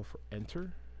 ASL for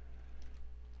enter.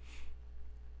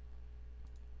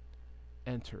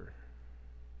 Enter.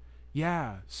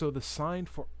 Yeah, so the sign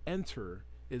for enter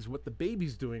is what the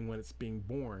baby's doing when it's being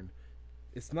born.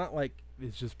 It's not like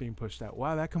it's just being pushed out.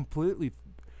 Wow, that completely,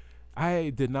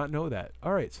 I did not know that.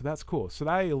 All right, so that's cool. So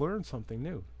I learned something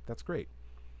new. That's great.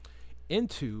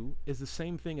 Into is the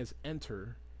same thing as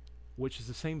enter, which is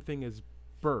the same thing as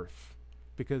birth,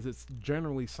 because it's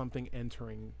generally something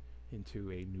entering into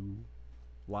a new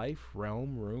life,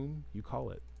 realm, room, you call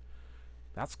it.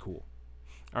 That's cool.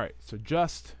 All right, so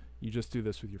just, you just do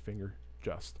this with your finger,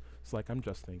 just. It's like, I'm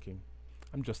just thinking.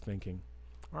 I'm just thinking.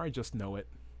 All right, just know it.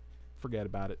 Forget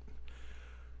about it.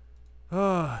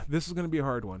 This is going to be a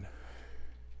hard one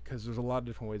because there's a lot of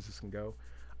different ways this can go.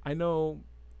 I know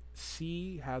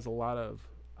C has a lot of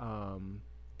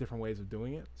different ways of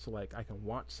doing it. So like I can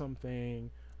watch something,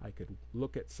 I could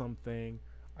look at something,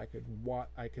 I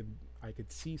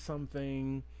could see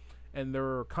something, and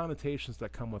there are connotations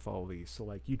that come with all of these. So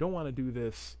like you don't want to do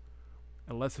this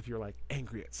unless if you're like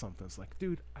angry at something. It's like,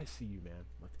 dude, I see you, man.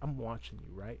 Like I'm watching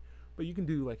you, right? But you can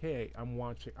do like, hey, I'm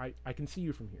watching. I can see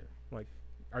you from here. Like,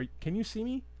 can you see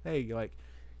me? Hey, like,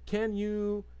 can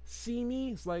you see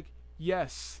me? It's like,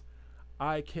 yes,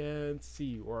 I can see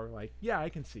you. Or like, yeah, I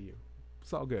can see you.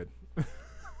 It's all good.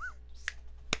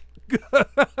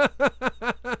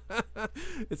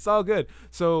 It's all good.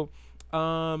 So,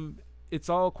 it's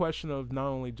all a question of not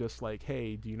only just like,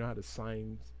 hey, do you know how to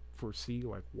sign for C,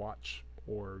 like watch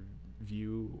or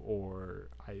view or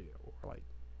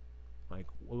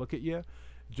we'll look at you.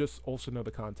 Just also know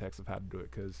the context of how to do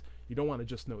it, because you don't want to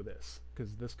just know this,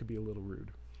 because this could be a little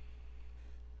rude.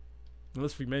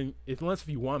 Unless if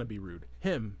you want to be rude.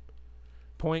 Him,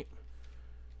 point.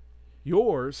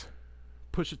 Yours,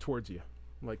 push it towards you.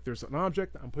 Like there's an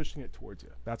object, I'm pushing it towards you.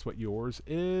 That's what yours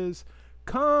is.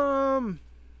 Come.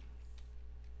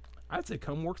 I'd say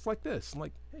come works like this. I'm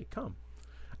like, hey, come.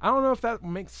 I don't know if that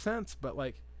makes sense, but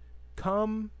like,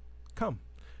 come.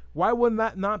 Why wouldn't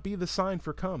that not be the sign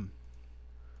for come?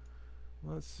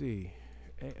 Let's see.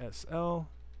 ASL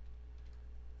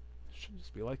should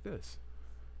just be like this.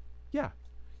 Yeah,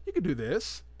 you could do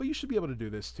this, but you should be able to do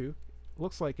this too.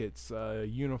 Looks like it's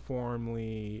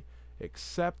uniformly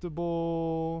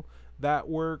acceptable. That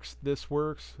works. This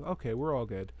works. Okay, we're all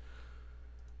good.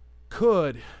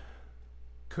 Could.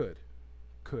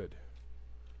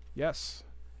 Yes.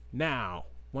 Now.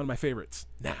 One of my favorites.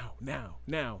 Now.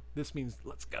 This means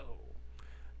let's go.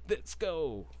 Let's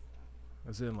go.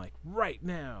 As in like right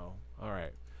now. All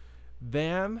right.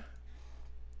 Then.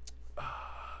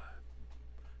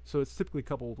 So it's typically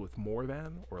coupled with more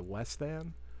than or less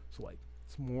than. So like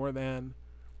it's more than,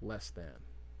 less than.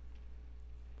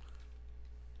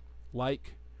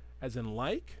 Like, as in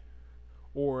like,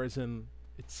 or as in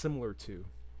it's similar to.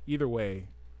 Either way,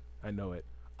 I know it.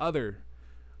 Other.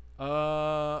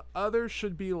 Other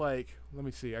should be like, let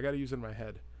me see, I gotta use it in my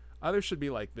head. Other should be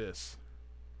like this.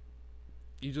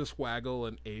 You just waggle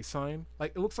an A sign.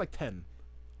 Like, it looks like 10.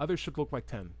 Other should look like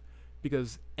 10.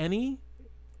 Because any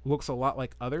looks a lot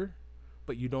like other,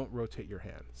 but you don't rotate your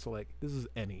hand. So, like, this is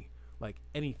any. Like,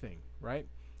 anything, right?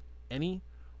 Any.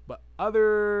 But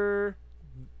other,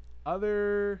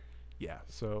 yeah,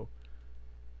 so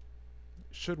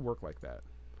should work like that.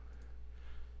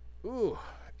 Ooh.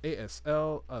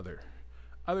 ASL, other.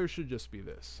 Other should just be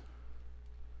this.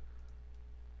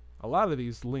 A lot of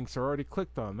these links are already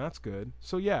clicked on. That's good.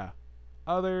 So yeah,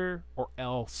 other or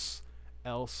else.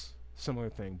 Else, similar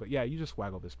thing. But yeah, you just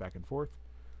waggle this back and forth.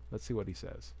 Let's see what he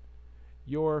says.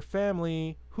 Your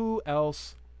family, who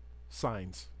else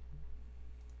signs?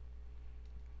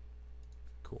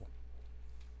 Cool.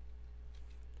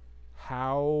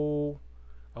 How?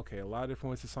 Okay, a lot of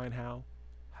different ways to sign how.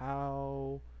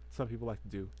 How? Some people like to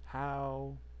do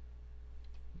how.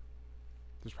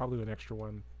 There's probably an extra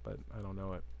one, but I don't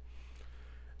know it.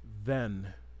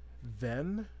 Then.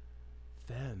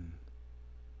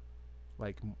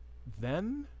 Like,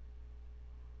 then?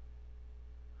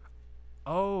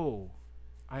 Oh,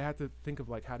 I had to think of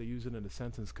like how to use it in a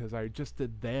sentence, because I just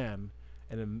did then,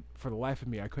 and then for the life of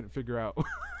me, I couldn't figure out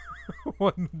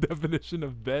what the definition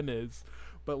of then is.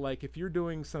 But like, if you're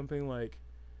doing something like,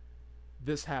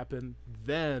 this happened,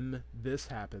 then this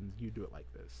happened, you do it like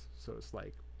this. So it's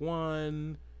like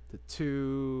 1 to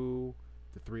 2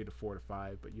 to 3 to 4 to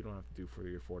 5, but you don't have to do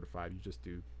 3 or 4 to 5. You just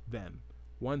do then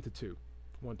 1 to 2,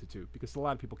 1 to 2, because a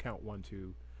lot of people count 1,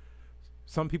 2,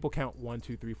 Some people count 1,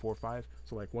 2, 3, 4, 5.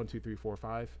 So like 1, 2, 3, 4,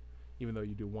 5. Even though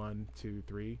you do 1, 2,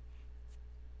 3.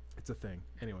 It's a thing.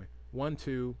 Anyway, 1,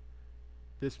 2.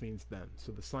 This means then.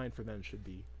 So the sign for then should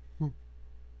be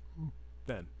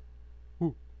then.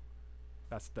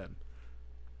 That's then.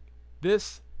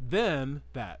 This, then,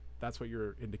 that. That's what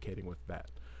you're indicating with that.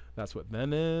 That's what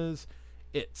then is.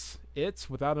 It's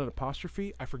without an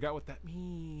apostrophe. I forgot what that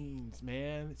means,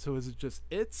 man. So is it just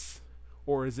it's,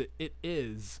 or is it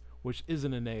is, which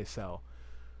isn't an ASL?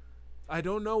 I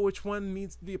don't know which one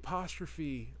needs the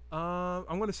apostrophe.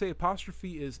 I'm gonna say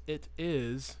apostrophe is it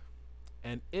is,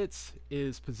 and it's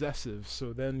is possessive.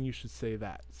 So then you should say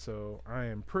that. So I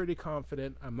am pretty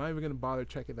confident. I'm not even gonna bother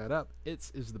checking that up.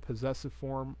 It's is the possessive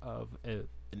form of an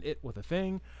it with a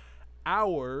thing.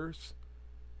 Ours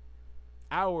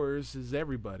is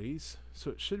everybody's,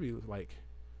 so it should be like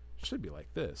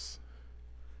this.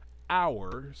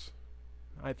 Ours.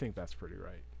 I think that's pretty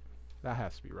right. That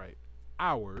has to be right.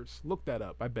 Ours. Look that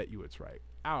up. I bet you it's right.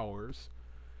 Ours.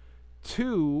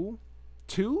 Two,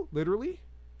 literally,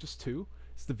 just two.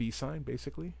 It's the V sign,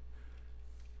 basically.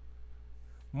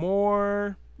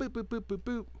 More. Boop, boop, boop, boop,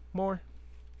 boop. More.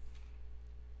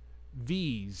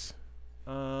 These.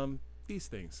 These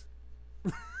things.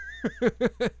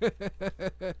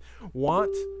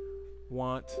 Want.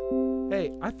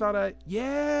 Hey, I thought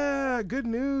yeah, good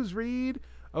news, Reed.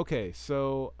 Okay,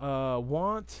 so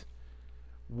want,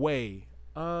 way,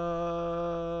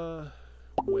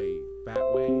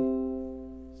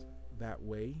 that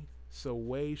way. So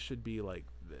way should be like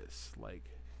this, like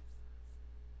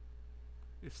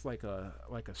it's like a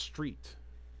street,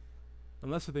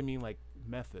 unless if they mean like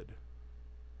method.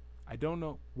 I don't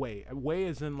know. Way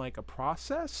is in like a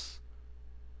process,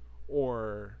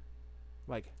 or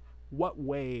like what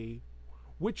way,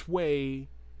 which way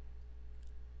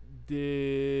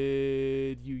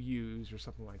did you use, or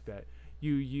something like that.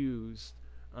 You used,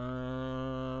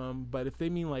 but if they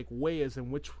mean like way as in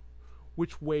which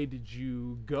way did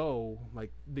you go,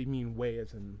 like they mean way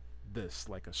as in this,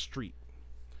 like a street.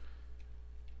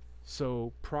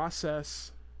 So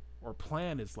process or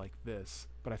plan is like this,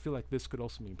 but I feel like this could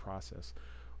also mean process.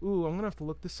 Ooh, I'm gonna have to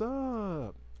look this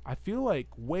up. I feel like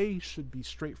way should be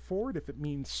straightforward if it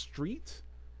means street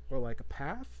or like a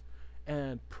path,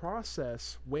 and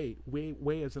process, way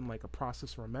as in like a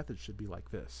process or a method, should be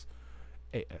like this.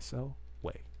 ASL,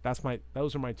 way.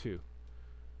 Those are my two.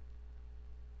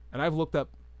 And I've looked up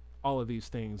all of these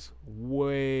things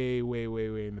way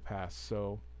in the past,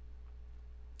 so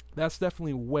that's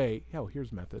definitely way. Hell,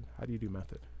 here's method. How do you do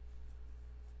method?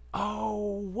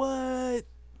 Oh, what?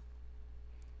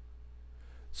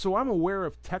 So I'm aware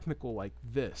of technical like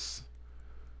this.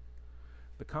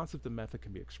 The concept of method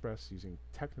can be expressed using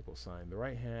technical sign. The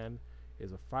right hand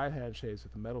is a 5-hand shapes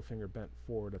with the middle finger bent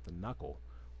forward at the knuckle.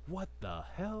 What the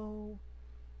hell?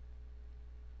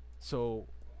 So,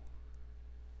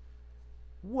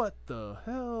 what the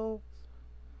hell?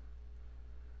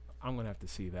 I'm gonna have to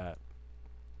see that.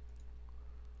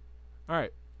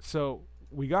 Alright, so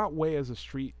we got way as a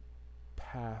street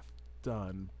path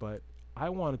done, but I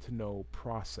wanted to know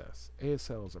process.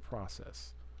 ASL is a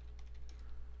process.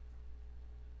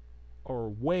 Or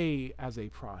way as a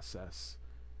process.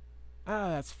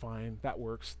 That's fine. That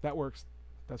works.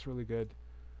 That's really good.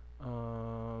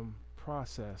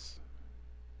 Process.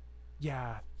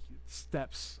 Yeah,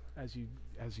 steps as you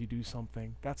do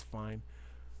something. That's fine.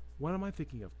 What am I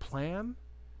thinking of? Plan?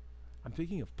 I'm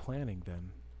thinking of planning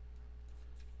then.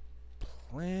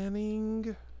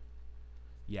 Planning?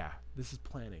 Yeah, this is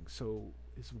planning. So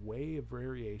is way a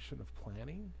variation of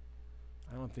planning?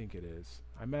 I don't think it is.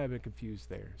 I may have been confused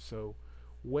there. So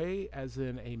way as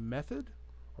in a method,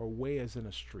 or way as in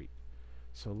a street?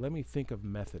 So let me think of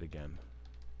method again.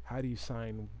 How do you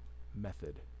sign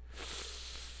method?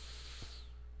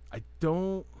 I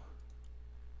don't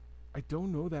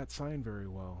know that sign very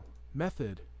well.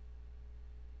 Method.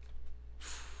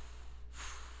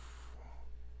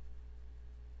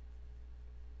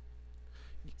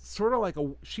 Sort of like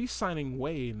she's signing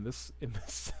way in this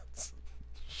sense.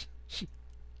 She's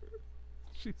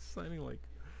signing like,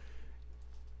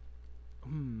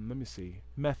 let me see.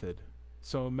 Method.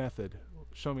 So method.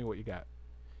 Show me what you got.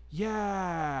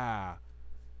 Yeah.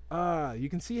 You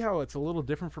can see how it's a little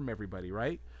different from everybody,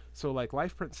 right? So like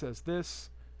LifePrint says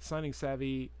this, Signing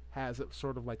Savvy has it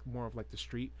sort of like more of like the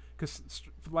street, because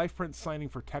LifePrint's signing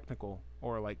for technical,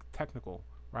 or like technical,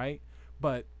 right?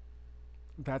 But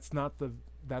that's not the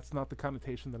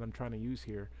connotation that I'm trying to use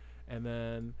here. And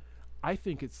then I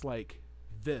think it's like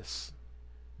this,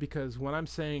 because when I'm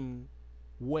saying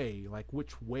way, like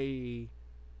which way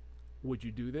would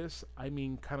you do this? I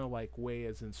mean, kind of like way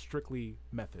as in strictly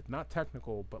method, not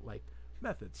technical, but like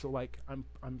method. So like I'm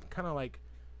kind of like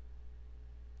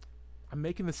I'm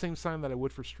making the same sign that I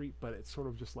would for street, but it's sort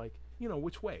of just like, you know,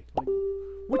 which way? Like,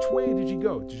 which way did you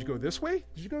go? Did you go this way?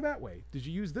 Did you go that way? Did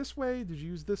you use this way? Did you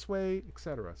use this way?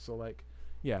 Etc. So like,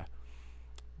 yeah.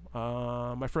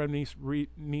 My friend Reed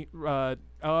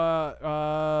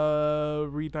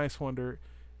Nice Wonder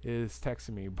is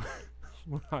texting me, but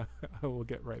I will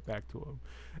get right back to him.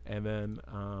 And then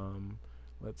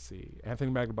let's see.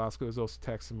 Anthony Magbosco is also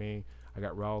texting me. I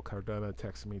got Raul Cardona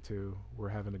texting me too. We're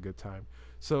having a good time.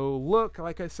 So look,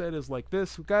 like I said, is like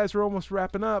this. Guys, we're almost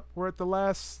wrapping up. We're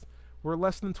less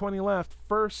than 20 left.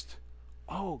 First,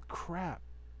 oh crap.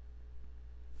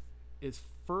 Is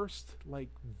first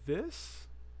like this?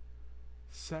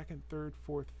 Second, third,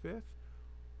 fourth, fifth?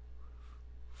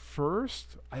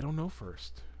 First? I don't know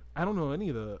first. I don't know any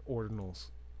of the ordinals.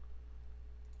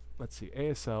 Let's see.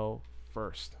 ASL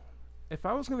first. If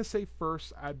I was going to say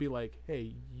first, I'd be like,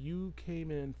 hey, you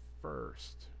came in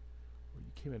first. Or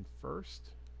you came in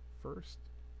first? First?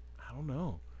 I don't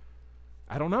know.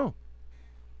 I don't know.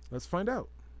 Let's find out.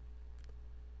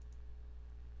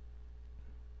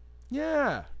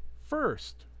 Yeah.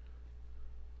 First.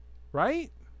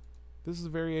 Right? This is a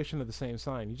variation of the same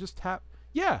sign. You just tap.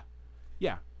 Yeah.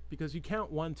 Yeah. Because you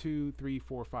count 1, 2, 3,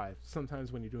 4, 5.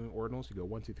 Sometimes when you're doing ordinals, you go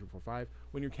 1, 2, 3, 4, 5.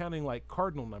 When you're counting like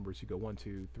cardinal numbers, you go 1,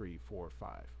 2, 3, 4, 5.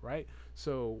 Right?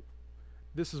 So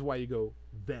this is why you go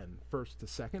then first to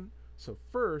second. So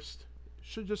first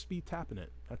should just be tapping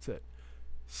it. That's it.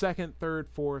 Second, third,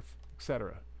 fourth,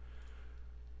 etc.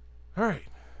 All right.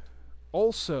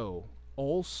 Also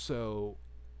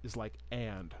is like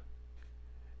and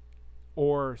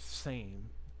or same,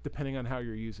 depending on how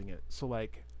you're using it. So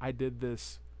like I did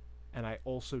this and I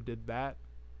also did that.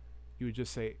 You would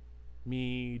just say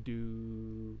me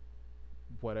do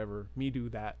whatever, me do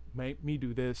that, me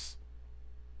do this,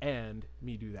 and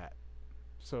me do that.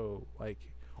 So like,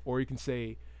 or you can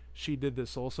say she did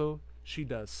this also, she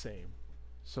does same.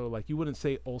 So like you wouldn't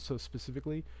say also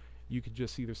specifically. You could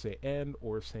just either say and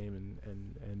or same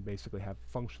and basically have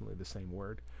functionally the same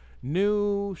word.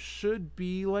 New should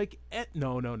be like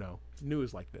no. New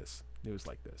is like this. New is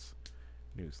like this.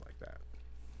 New is like that.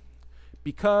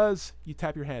 Because you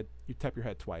tap your head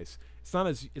twice.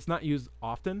 It's not used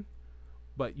often,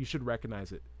 but you should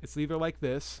recognize it. It's either like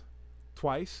this,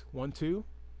 twice, 1, 2,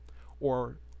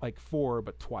 or like 4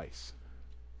 but twice.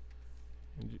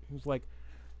 And it's like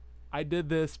I did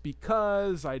this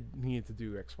because I needed to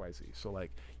do X, Y, Z. So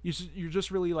like you're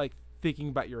just really like thinking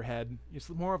about your head. It's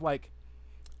more of like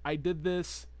I did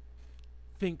this,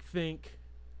 think,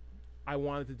 I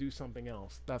wanted to do something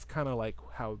else. That's kind of like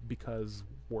how because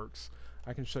works.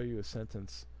 I can show you a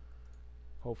sentence.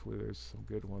 Hopefully there's some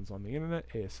good ones on the internet.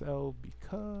 ASL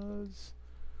because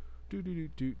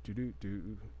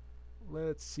do.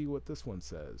 Let's see what this one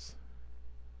says.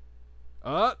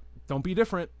 Don't be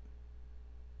different.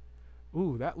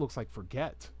 Ooh, that looks like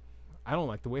forget. I don't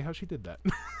like the way how she did that.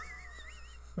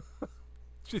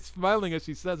 She's smiling as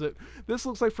she says it. This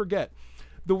looks like forget.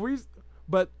 The reason,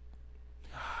 but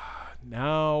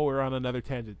now we're on another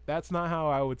tangent. That's not how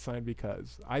I would sign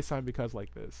because. I sign because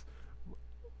like this.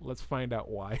 Let's find out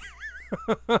why.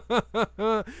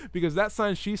 Because that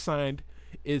sign she signed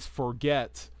is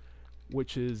forget,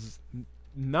 which is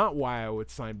not why I would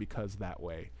sign because that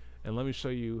way. And let me show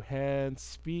you hand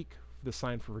speak, the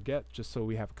sign for forget, just so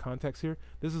we have context here.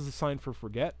 This is a sign for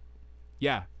forget.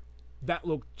 Yeah, that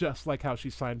looked just like how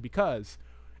she signed because.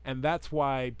 And that's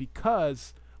why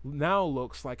because now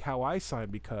looks like how I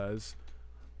signed because,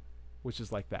 which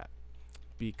is like that.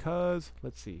 Because,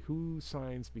 let's see, who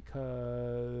signs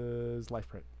because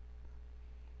LifePrint?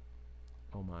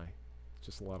 Oh my,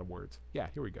 just a lot of words. Yeah,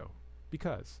 here we go.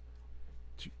 Because.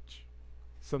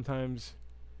 Sometimes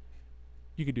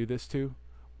you could do this too.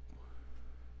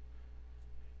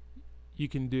 You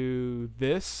can do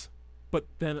this, but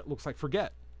then it looks like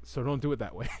forget. So don't do it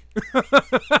that way.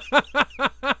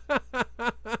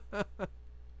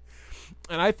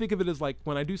 And I think of it as like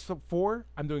when I do for,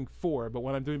 I'm doing for, but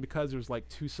when I'm doing because, there's like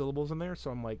 2 syllables in there. So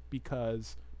I'm like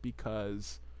because.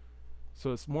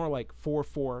 So it's more like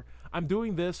for. I'm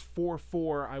doing this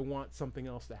for I want something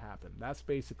else to happen. That's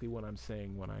basically what I'm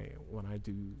saying when I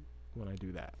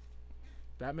do that.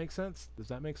 That makes sense? Does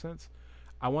that make sense?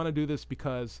 I want to do this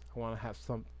because I want to have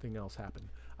something else happen.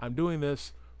 I'm doing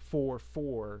this for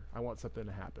I want something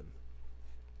to happen.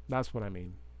 That's what I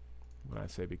mean when I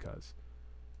say because.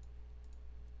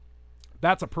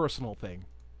 That's a personal thing.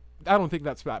 I don't think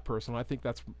that's that personal. I think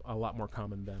that's a lot more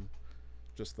common than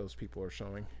just those people are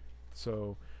showing.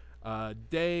 So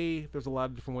Day, there's a lot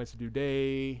of different ways to do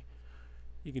day.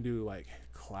 You can do like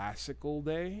classical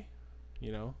day,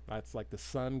 you know, that's like the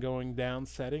sun going down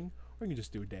setting, or you can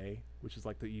just do day, which is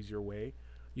like the easier way.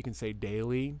 You can say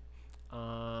daily.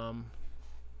 I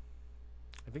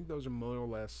think those are more or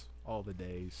less all the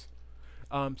days.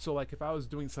 So like if I was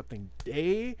doing something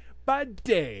day by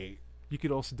day, you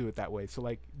could also do it that way. So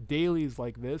like daily is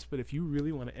like this, but if you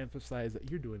really want to emphasize that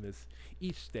you're doing this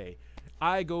each day,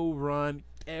 I go run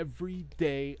every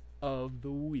day of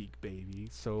the week, baby.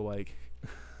 So like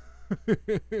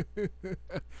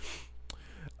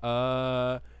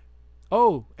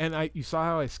oh, and you saw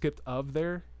how I skipped of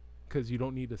there because you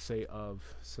don't need to say of.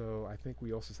 So I think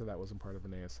we also said that wasn't part of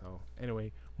an ASL.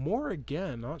 Anyway, more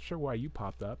again, not sure why you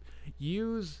popped up.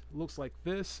 Use looks like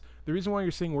this. The reason why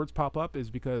you're seeing words pop up is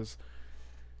because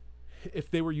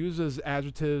if they were used as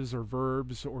adjectives or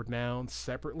verbs or nouns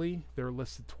separately, they're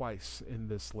listed twice in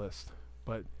this list.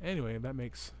 But anyway, that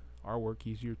makes our work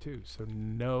easier too. So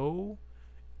no,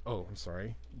 oh, I'm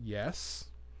sorry. Yes,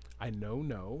 I know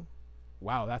no.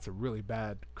 Wow, that's a really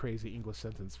bad, crazy English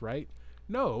sentence, right?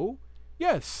 No,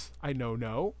 yes, I know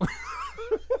no.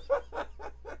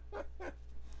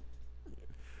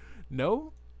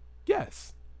 No,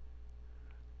 yes.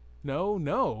 No,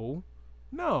 no,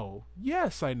 no,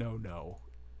 yes, I know no.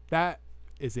 That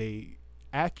is a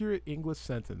accurate English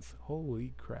sentence.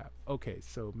 Holy crap. Okay,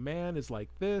 so man is like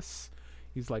this.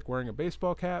 He's like wearing a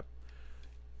baseball cap.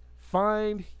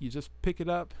 Find, you just pick it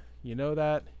up. You know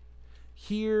that.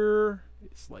 Here,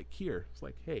 it's like here. It's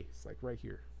like, hey, it's like right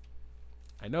here.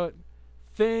 I know it.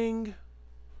 Thing.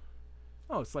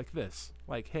 Oh, it's like this.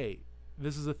 Like, hey,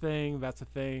 this is a thing, that's a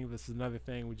thing, this is another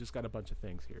thing. We just got a bunch of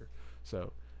things here.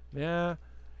 So, yeah.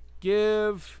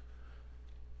 Give.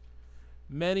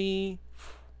 Many.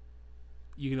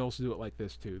 You can also do it like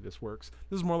this too. This works.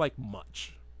 This is more like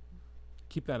much.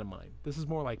 Keep that in mind. This is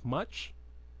more like much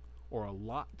or a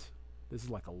lot. This is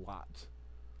like a lot.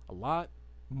 A lot,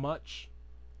 much,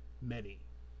 many.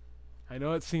 I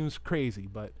know it seems crazy,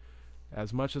 but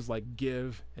as much as like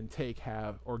give and take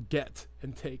have, or get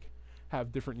and take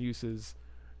have different uses,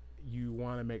 you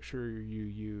want to make sure you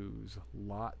use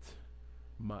lot,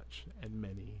 much, and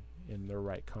many in the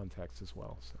right context as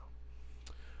well. So,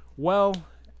 well,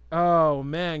 oh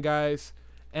man, guys,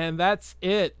 and that's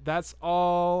it. That's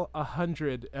all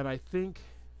 100, and I think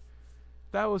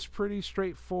that was pretty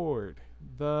straightforward.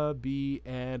 The, be,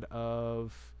 and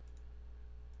of.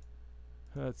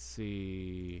 Let's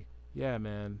see. Yeah,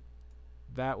 man,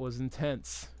 that was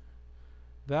intense.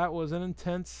 That was an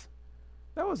intense.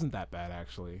 That wasn't that bad,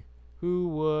 actually. Who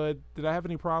would... Did I have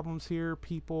any problems here?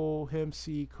 People, him,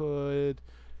 see, could,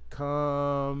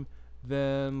 come,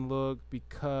 then, look,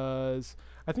 because...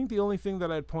 I think the only thing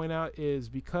that I'd point out is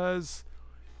because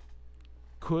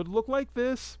could look like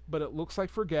this, but it looks like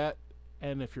forget.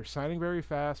 And if you're signing very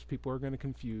fast, people are going to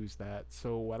confuse that.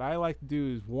 So what I like to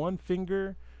do is one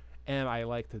finger, and I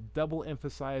like to double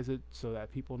emphasize it so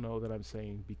that people know that I'm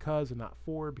saying because and not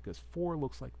for, because for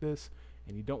looks like this.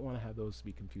 And you don't want to have those to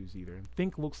be confused either. And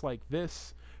think looks like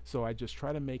this, so I just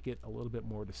try to make it a little bit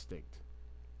more distinct.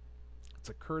 It's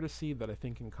a courtesy that I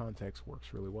think in context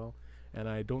works really well. And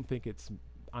I don't think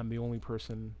I'm the only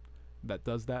person that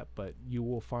does that, but you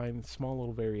will find small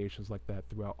little variations like that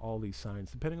throughout all these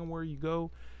signs, depending on where you go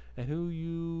and who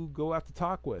you go out to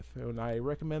talk with. And I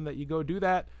recommend that you go do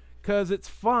that because it's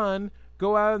fun.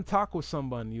 Go out and talk with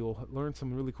someone. You'll learn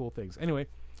some really cool things. Anyway,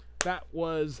 that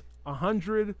was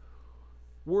 100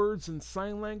 words in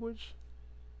sign language.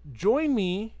 Join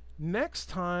me next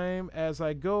time as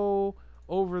I go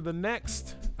over the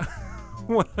next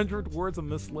 100 words on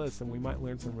this list, and we might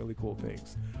learn some really cool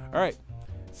things. All right,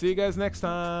 see you guys next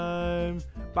time.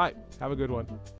 Bye. Have a good one.